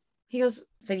you? He goes,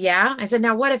 I said, yeah. I said,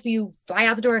 now what if you fly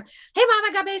out the door? Hey, mom,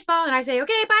 I got baseball. And I say,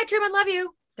 okay, bye, Truman, love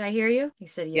you. Did I hear you? He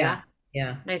said, yeah.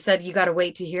 Yeah. And I said, you got to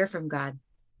wait to hear from God.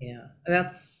 Yeah,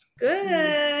 that's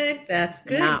good. That's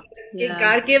good. Yeah. You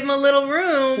got to give him a little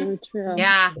room. So true.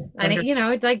 Yeah. And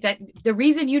it's like that. The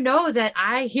reason that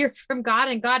I hear from God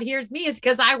and God hears me is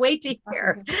because I wait to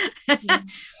hear.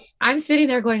 I'm sitting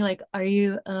there going like, are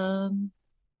you,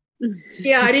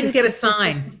 Yeah, I didn't get a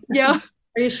sign. Yeah.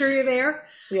 Are you sure you're there?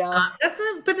 Yeah.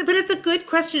 But it's a good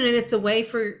question, and it's a way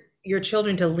for your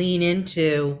children to lean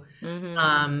into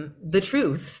the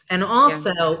truth. And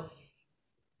also,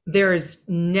 there's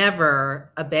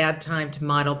never a bad time to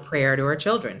model prayer to our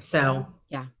children. So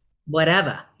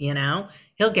whatever,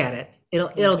 he'll get it.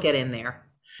 It'll get in there.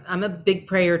 I'm a big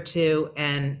prayer too,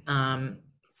 and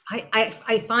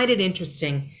I find it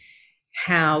interesting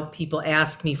how people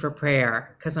ask me for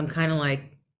prayer, because I'm kind of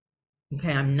like,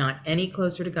 okay, I'm not any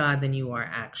closer to God than you are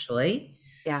actually.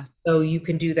 Yeah. So you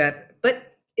can do that.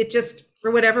 But it just, for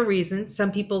whatever reason,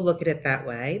 some people look at it that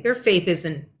way. Their faith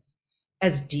isn't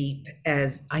as deep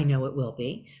as I know it will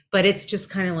be, but it's just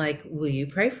kind of like, will you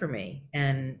pray for me?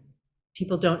 And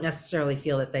people don't necessarily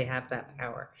feel that they have that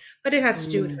power, but it has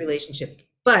to do with relationship.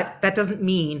 But that doesn't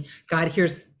mean God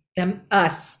hears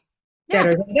us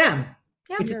better than them.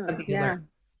 Yeah. Which is something to learn.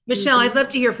 Michelle, I'd love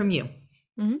to hear from you.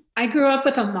 I grew up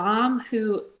with a mom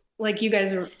who, like you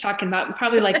guys were talking about,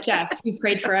 probably like Jess, who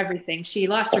prayed for everything. She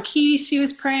lost her keys, she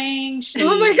was praying.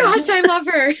 Oh my gosh, I love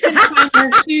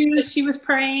her. She was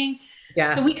praying.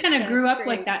 Yes. So we kind of grew up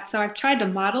like that. So I've tried to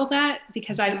model that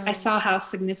because I saw how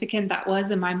significant that was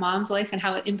in my mom's life and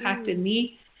how it impacted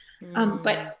me.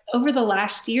 But over the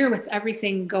last year, with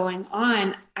everything going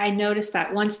on, I noticed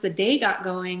that once the day got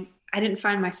going, I didn't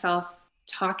find myself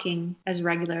talking as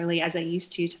regularly as I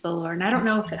used to the Lord. And I don't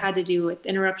know if it had to do with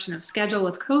interruption of schedule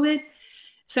with COVID.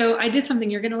 So I did something,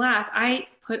 you're going to laugh. I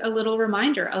put a little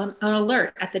reminder, an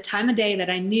alert at the time of day that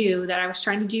I knew that I was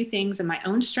trying to do things in my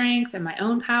own strength and my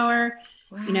own power.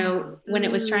 Wow. When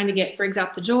it was trying to get Briggs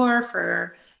out the door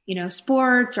for,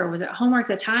 sports, or was it homework,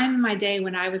 the time in my day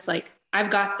when I was like, I've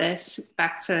got this,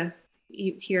 back to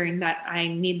hearing that I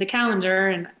need the calendar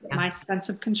and my sense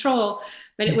of control.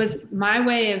 But it was my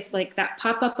way of like that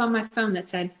pop up on my phone that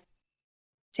said,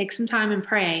 take some time and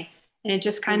pray. And it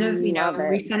just kind of,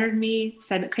 recentered me,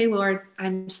 said, okay, Lord,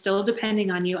 I'm still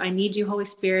depending on you. I need you, Holy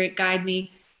Spirit, guide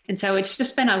me. And so it's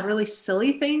just been a really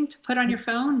silly thing to put on your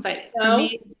phone, but for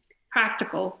me, it's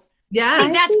practical.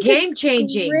 Yes. That's game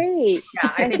changing. Great.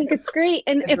 Yeah, I think it's great.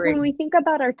 And when we think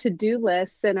about our to-do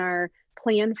lists and our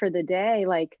plan for the day,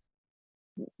 like,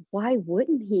 why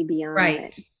wouldn't he be on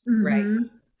it? Right.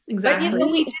 Exactly.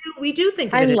 But we do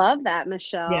think of I it. love that,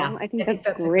 Michelle. Yeah, I think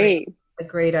that's great. A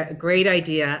great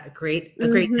idea, a great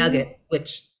nugget,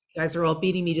 which you guys are all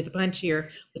beating me to the punch here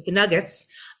with the nuggets.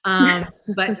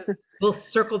 But we'll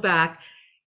circle back.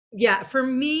 Yeah, for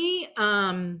me,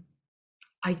 I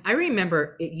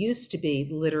remember it used to be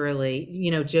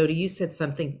literally, Jody, you said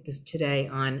something today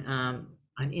on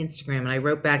Instagram, and I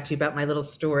wrote back to you about my little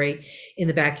story in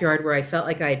the backyard where I felt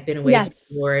like I had been away from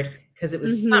the Lord because it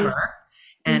was summer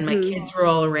and my kids were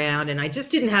all around, and I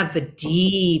just didn't have the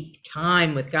deep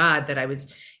time with God that I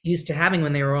was used to having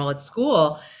when they were all at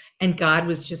school. And God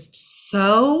was just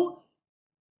so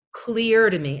clear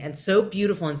to me and so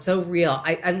beautiful and so real.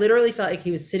 I literally felt like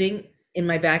he was sitting in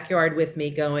my backyard with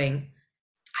me going,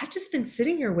 I've just been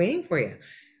sitting here waiting for you.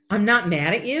 I'm not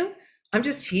mad at you. I'm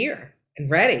just here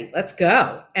and ready. Let's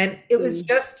go. And it was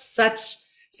just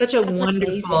such a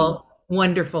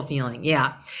wonderful feeling.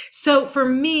 Yeah. So for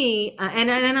me,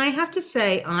 and I have to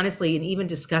say, honestly, and even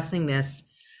discussing this,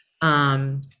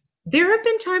 there have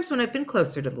been times when I've been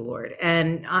closer to the Lord.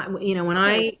 And, when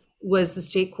I was the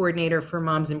state coordinator for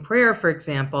Moms in Prayer, for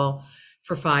example,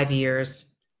 for 5 years,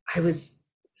 I was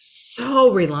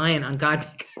so reliant on God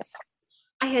because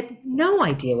I had no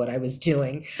idea what I was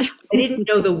doing. I didn't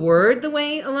know the word the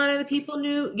way a lot of the people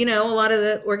knew, a lot of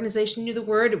the organization knew the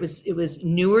word. It was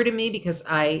newer to me because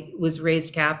I was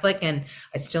raised Catholic, and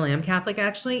I still am Catholic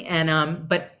actually. And,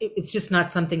 but it's just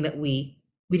not something that we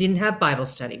didn't have Bible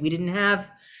study. We didn't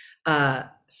have,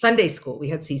 Sunday school. We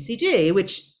had CCD,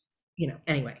 which,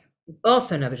 anyway,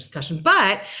 also another discussion,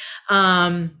 but,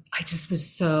 I just was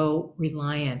so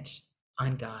reliant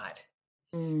on God.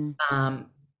 Mm.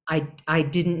 I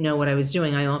didn't know what I was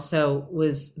doing. I also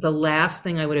was the last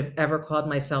thing I would have ever called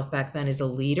myself back then is a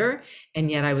leader. And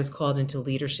yet I was called into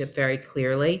leadership very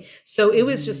clearly. So it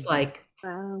was just like,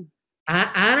 Wow.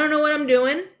 I don't know what I'm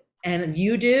doing. And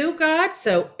you do, God.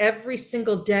 So every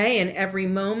single day and every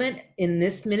moment in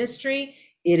this ministry,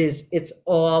 it's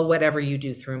all whatever you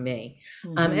do through me.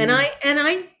 And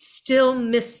I still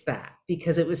miss that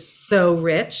because it was so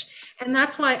rich. And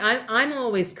that's why I'm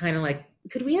always kind of like,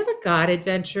 could we have a God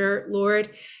adventure, Lord?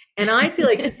 And I feel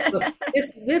like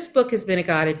this book has been a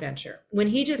God adventure when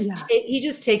he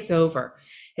just takes over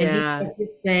and he does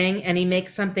his thing and he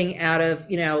makes something out of,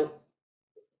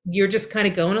 you're just kind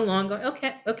of going along, going,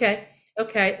 okay.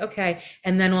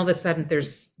 And then all of a sudden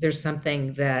there's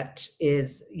something that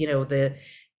is,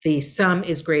 the sum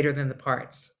is greater than the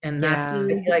parts. And that's, I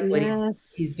feel like what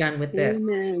he's done with this.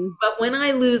 Amen. But when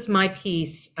I lose my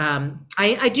peace,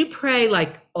 I do pray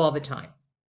like all the time.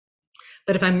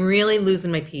 But if I'm really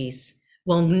losing my peace,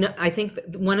 well, no, I think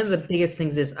one of the biggest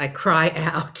things is I cry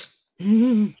out.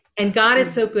 And God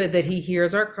is so good that he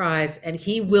hears our cries and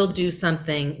he will do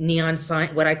something neon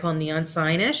sign, what I call neon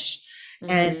signish.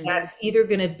 And that's either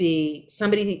going to be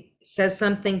somebody says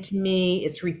something to me.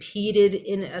 It's repeated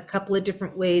in a couple of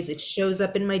different ways. It shows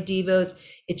up in my devos.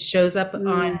 It shows up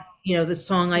on, the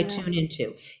song I tune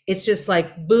into. It's just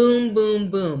like, boom, boom,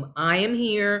 boom. I am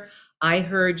here. I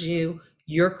heard you.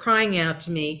 You're crying out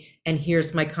to me. And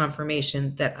here's my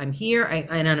confirmation that I'm here.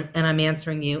 And I'm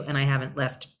answering you and I haven't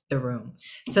left the room.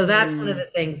 So that's one of the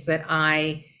things that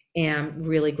I am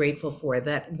really grateful for,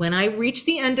 that when I reach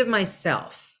the end of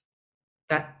myself,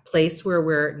 that place where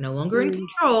we're no longer in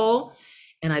control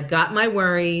and I've got my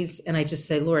worries and I just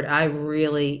say, Lord, I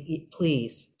really,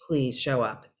 please show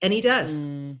up. And he does.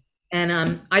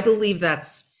 And I believe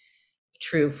that's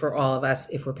true for all of us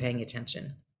if we're paying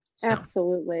attention. So.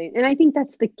 Absolutely. And I think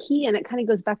that's the key. And it kind of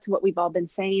goes back to what we've all been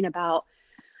saying about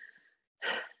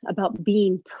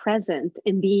being present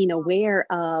and being aware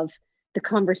of the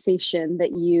conversation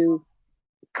that you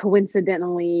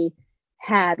coincidentally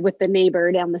had with the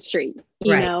neighbor down the street,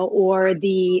 you know, or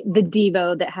the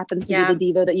Devo that happens to be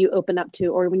the Devo that you open up to,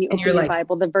 or when you open your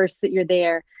Bible, the verse that you're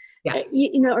there,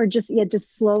 or just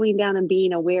slowing down and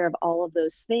being aware of all of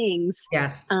those things.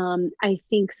 Yes. I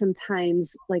think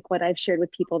sometimes, like what I've shared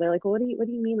with people, they're like, well, what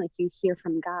do you mean? Like you hear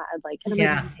from God? Like, and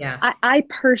I'm like, I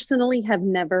personally have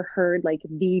never heard like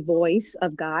the voice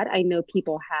of God. I know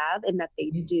people have, and that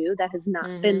they do. That has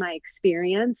not been my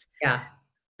experience. Yeah.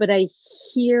 But I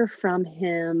hear from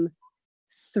him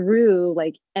through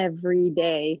like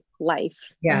everyday life,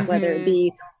 whether it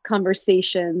be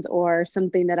conversations or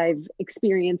something that I've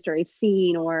experienced or I've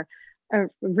seen or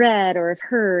read or have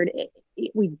heard.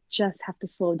 We just have to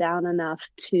slow down enough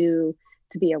to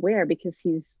be aware because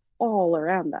he's all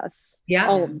around us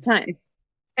all the time.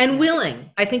 And willing,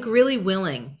 I think really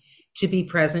willing to be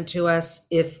present to us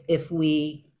if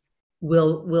we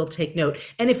will take note.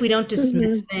 And if we don't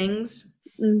dismiss things,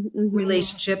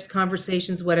 relationships,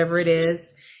 conversations, whatever it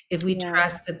is, if we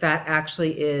trust that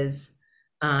actually is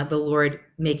the Lord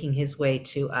making his way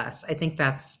to us, I think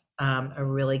that's a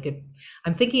really good.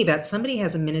 I'm thinking about somebody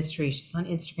has a ministry. She's on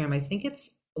Instagram. I think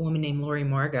it's a woman named Lori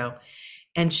Margot,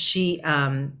 and she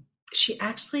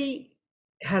actually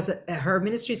has her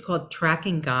ministry is called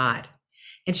Tracking God,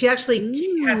 and she actually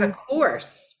has a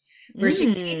course where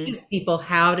she teaches people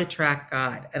how to track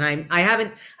God. And I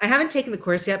haven't taken the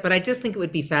course yet, but I just think it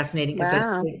would be fascinating because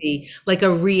it would be like a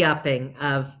re-upping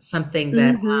of something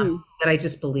that that I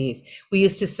just believe. We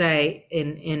used to say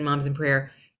in Moms in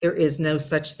Prayer, there is no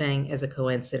such thing as a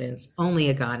coincidence, only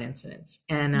a God incidence.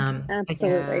 And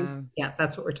absolutely.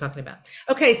 That's what we're talking about.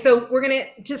 Okay, so we're gonna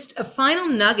just a final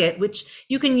nugget, which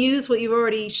you can use what you've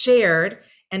already shared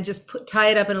and just tie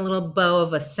it up in a little bow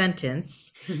of a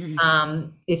sentence,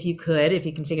 if you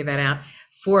can figure that out,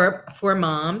 for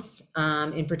moms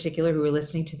in particular who are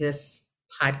listening to this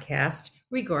podcast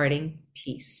regarding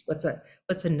peace. What's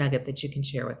a nugget that you can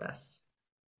share with us?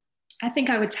 I think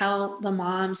I would tell the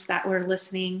moms that were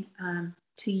listening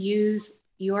to use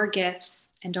your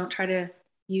gifts and don't try to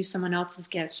use someone else's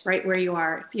gifts right where you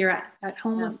are. If you're at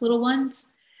home with little ones,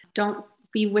 don't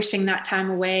be wishing that time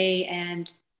away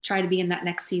and try to be in that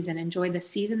next season. Enjoy the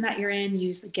season that you're in.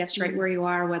 Use the gifts right where you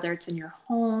are, whether it's in your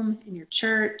home, in your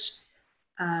church,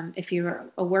 if you're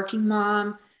a working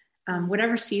mom,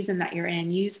 whatever season that you're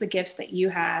in, use the gifts that you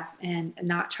have and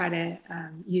not try to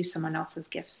use someone else's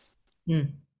gifts.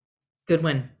 Good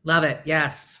one. Love it.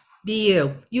 Yes. Be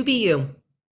you. You be you.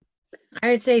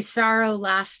 I would say sorrow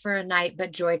lasts for a night,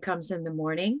 but joy comes in the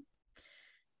morning.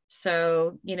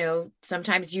 So,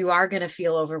 sometimes you are going to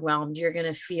feel overwhelmed. You're going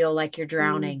to feel like you're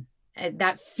drowning.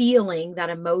 That feeling, that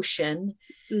emotion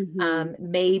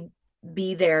may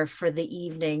be there for the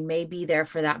evening, may be there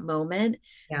for that moment,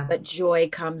 but joy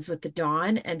comes with the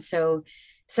dawn. And so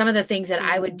some of the things that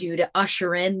I would do to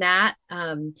usher in that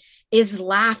is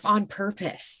laugh on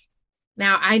purpose.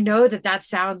 Now, I know that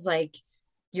sounds like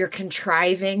you're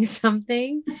contriving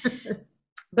something,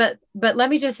 but let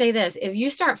me just say this. If you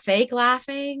start fake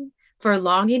laughing for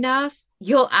long enough,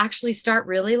 you'll actually start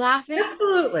really laughing.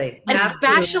 Absolutely.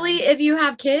 Especially if you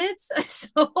have kids.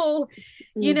 So,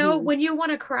 when you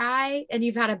want to cry and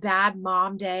you've had a bad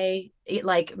mom day,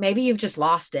 like maybe you've just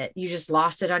lost it. You just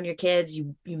lost it on your kids.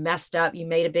 You messed up. You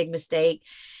made a big mistake.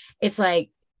 It's like,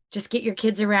 just get your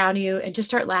kids around you and just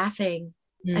start laughing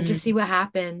and just see what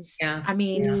happens. Yeah. I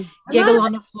mean, giggle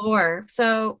on the floor.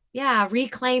 So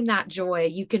reclaim that joy.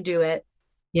 You can do it.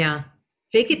 Yeah.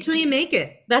 Fake it till you make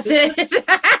it. That's it. Fake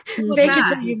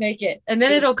it till you make it. And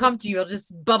then it'll come to you. It'll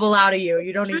just bubble out of you.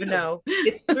 You don't even know.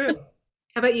 It's true.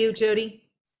 How about you, Jody?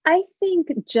 I think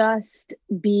just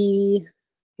be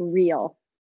real.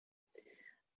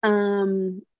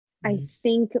 I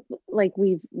think like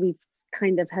we've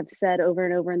kind of have said over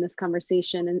and over in this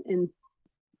conversation and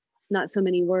not so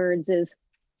many words is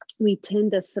we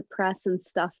tend to suppress and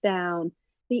stuff down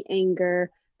the anger,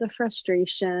 the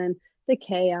frustration, the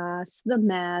chaos, the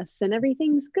mess, and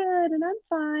everything's good and I'm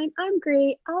fine. I'm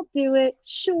great. I'll do it.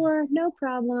 Sure. No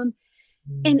problem.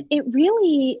 And it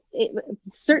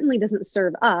certainly doesn't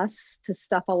serve us to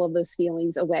stuff all of those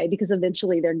feelings away because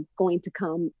eventually they're going to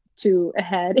come to a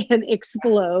head and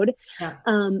explode. Yeah.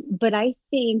 But I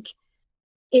think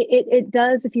it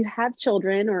does, if you have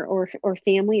children or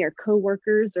family or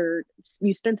coworkers, or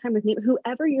you spend time with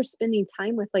whoever you're spending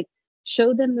time with, like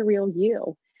show them the real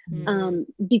you.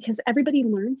 Because everybody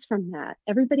learns from that.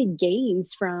 Everybody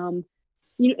gains from,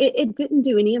 it didn't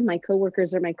do any of my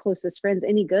coworkers or my closest friends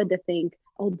any good to think,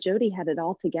 oh, Jody had it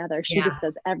all together. She just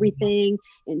does everything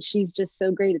and she's just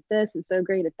so great at this and so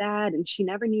great at that. And she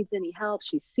never needs any help.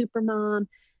 She's super mom.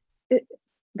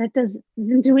 That doesn't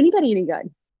do anybody any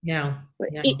good. No.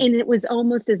 And it was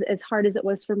almost as hard as it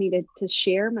was for me to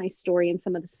share my story and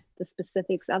some of the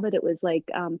specifics of it. It was like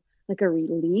a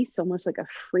release, almost like a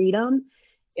freedom.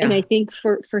 Yeah. And I think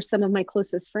for some of my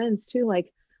closest friends too,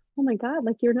 like, oh my God,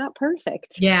 like you're not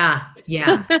perfect. Yeah.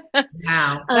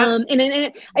 Wow. And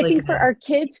I think for our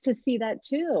kids to see that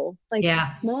too, like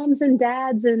moms and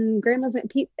dads and grandmas and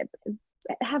people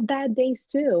have bad days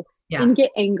too. Yeah. And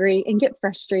get angry and get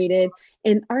frustrated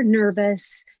and are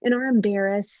nervous and are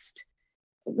embarrassed.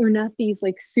 We're not these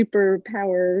like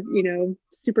superpower,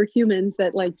 superhumans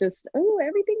that like just, oh,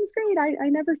 everything's great. I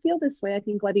never feel this way. I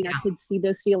think letting our kids see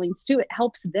those feelings too, it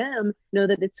helps them know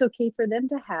that it's okay for them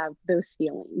to have those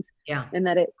feelings. Yeah. And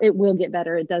that it will get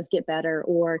better. It does get better,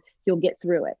 or you'll get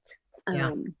through it.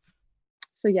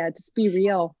 So just be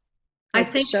real.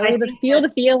 Like feel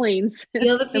the feelings.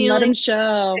 Feel the feelings. And let them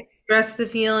show. Express the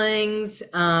feelings.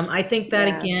 I think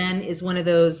that again is one of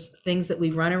those things that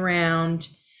we run around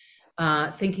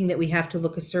thinking that we have to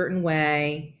look a certain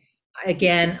way.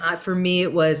 Again, for me,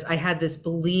 I had this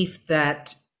belief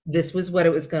that this was what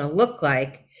it was going to look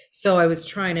like. So I was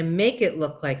trying to make it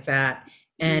look like that.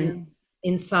 And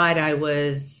inside I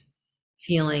was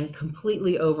feeling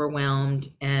completely overwhelmed.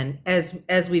 And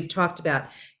as we've talked about,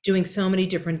 doing so many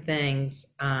different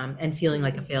things and feeling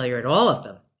like a failure at all of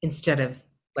them instead of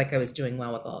like I was doing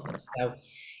well with all of them. So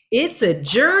it's a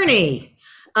journey.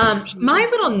 My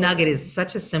little nugget is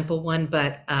such a simple one,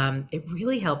 but it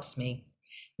really helps me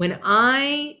when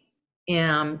I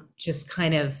am just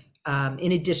kind of,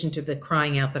 in addition to the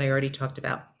crying out that I already talked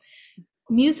about,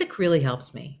 music really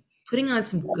helps me. Putting on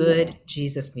some good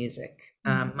Jesus music.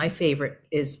 My favorite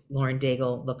is Lauren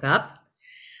Daigle, Look Up,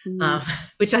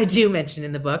 which I do mention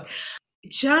in the book.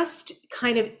 Just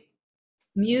kind of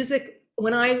music.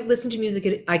 When I listen to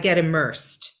music, I get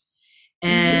immersed.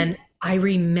 And I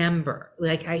remember,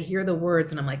 like I hear the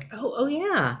words and I'm like, oh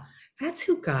yeah, that's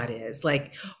who God is.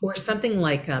 Like, or something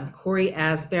like Corey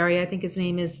Asbury, I think his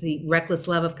name is, The Reckless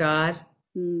Love of God.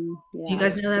 Do you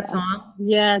guys know that song?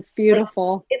 Yeah, it's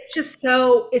beautiful. It's just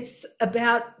it's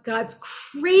about God's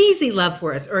crazy love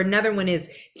for us. Or another one is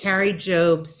Carrie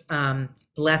Job's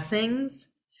Blessings.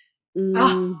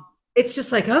 Oh, it's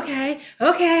just like, okay.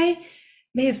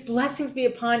 May his blessings be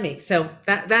upon me. So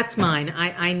that's mine.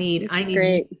 I need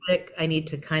Great. music. I need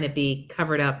to kind of be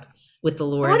covered up with the I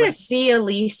Lord. want to see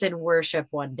Elise in worship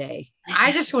one day.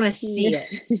 I just want to see Yeah.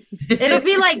 it. It'll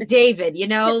be like David,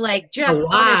 like just Oh,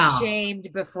 wow. unashamed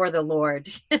before the Lord.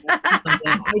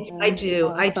 I do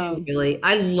Awesome. really.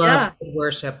 I love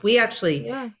worship. We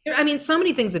actually, I mean, so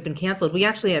many things have been canceled. We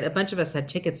actually had, a bunch of us had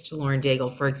tickets to Lauren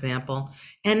Daigle, for example.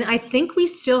 And I think we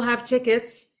still have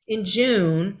tickets in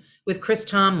June with Chris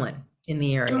Tomlin in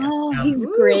the area. Oh, So, he's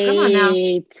Ooh, great. come on now.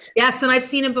 yes, and I've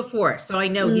seen him before, so I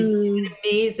know he's an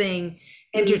amazing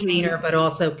entertainer, but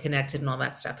also connected and all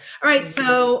that stuff. All right,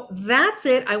 so that's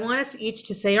it. I want us each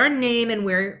to say our name and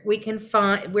where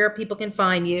people can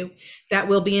find you. That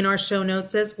will be in our show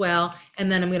notes as well.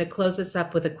 And then I'm going to close this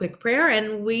up with a quick prayer,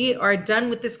 and we are done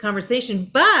with this conversation.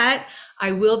 But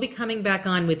I will be coming back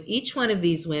on with each one of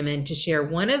these women to share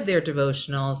one of their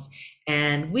devotionals.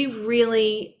 And we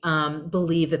really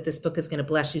believe that this book is going to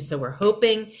bless you. So we're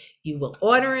hoping you will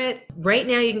order it. Right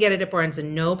now, you can get it at Barnes &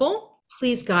 Noble.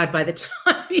 Please, God, by the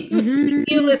time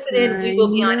you listen in, we will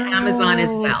be on Amazon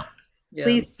as well. Yes.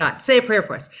 Please, God, say a prayer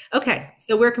for us. Okay,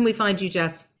 so where can we find you,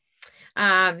 Jess?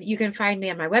 You can find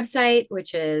me on my website,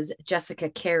 which is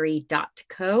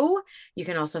jessicacarey.co. You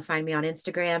can also find me on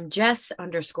Instagram,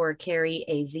 Jess_Carey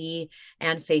AZ,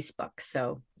 and Facebook.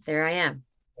 So there I am.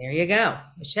 There you go.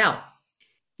 Michelle.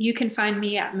 You can find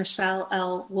me at Michelle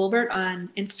L. Wilbert on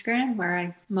Instagram, where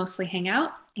I mostly hang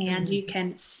out. And you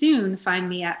can soon find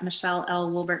me at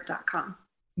michellelwilbert.com.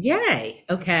 Yay.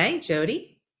 Okay.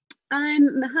 Jody.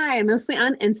 I'm mostly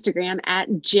on Instagram at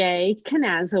J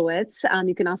Kanazowitz.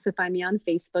 You can also find me on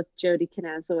Facebook, Jody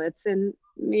Kanazowitz, and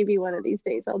maybe one of these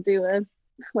days I'll do a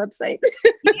website.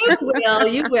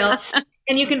 You will.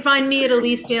 And you can find me at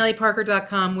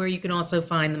EliseDalyParker.com, where you can also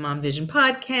find the Mom Vision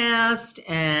podcast.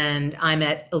 And I'm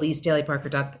at at Elise Daly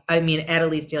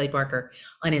Parker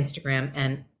on Instagram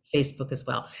and Facebook as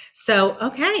well. So,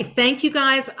 okay. Thank you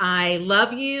guys. I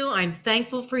love you. I'm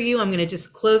thankful for you. I'm going to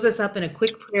just close us up in a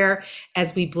quick prayer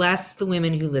as we bless the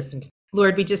women who listened.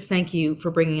 Lord, we just thank you for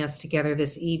bringing us together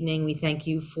this evening. We thank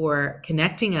you for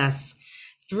connecting us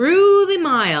through the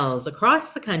miles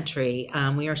across the country.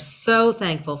 We are so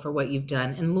thankful for what you've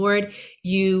done. And Lord,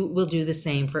 you will do the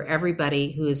same for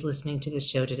everybody who is listening to this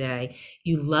show today.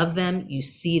 You love them, you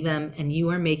see them, and you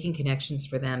are making connections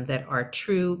for them that are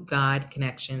true God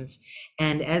connections.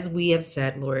 And as we have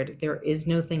said, Lord, there is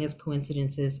no thing as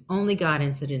coincidences, only God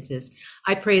incidences.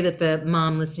 I pray that the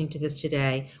mom listening to this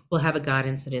today will have a God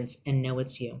incidence and know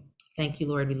it's you. Thank you,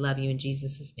 Lord. We love you in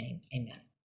Jesus' name. Amen.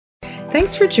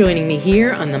 Thanks for joining me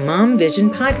here on the Mom Vision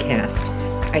podcast.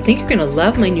 I think you're going to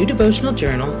love my new devotional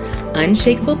journal,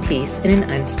 Unshakable Peace in an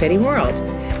Unsteady World.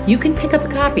 You can pick up a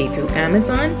copy through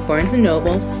Amazon, Barnes &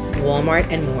 Noble, Walmart,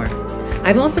 and more.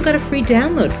 I've also got a free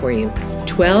download for you,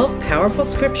 12 powerful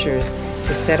scriptures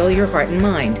to settle your heart and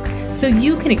mind so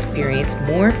you can experience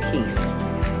more peace.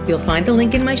 You'll find the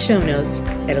link in my show notes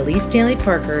at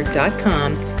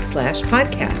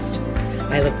EliseDalyParker.com/podcast.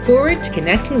 I look forward to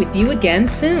connecting with you again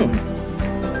soon.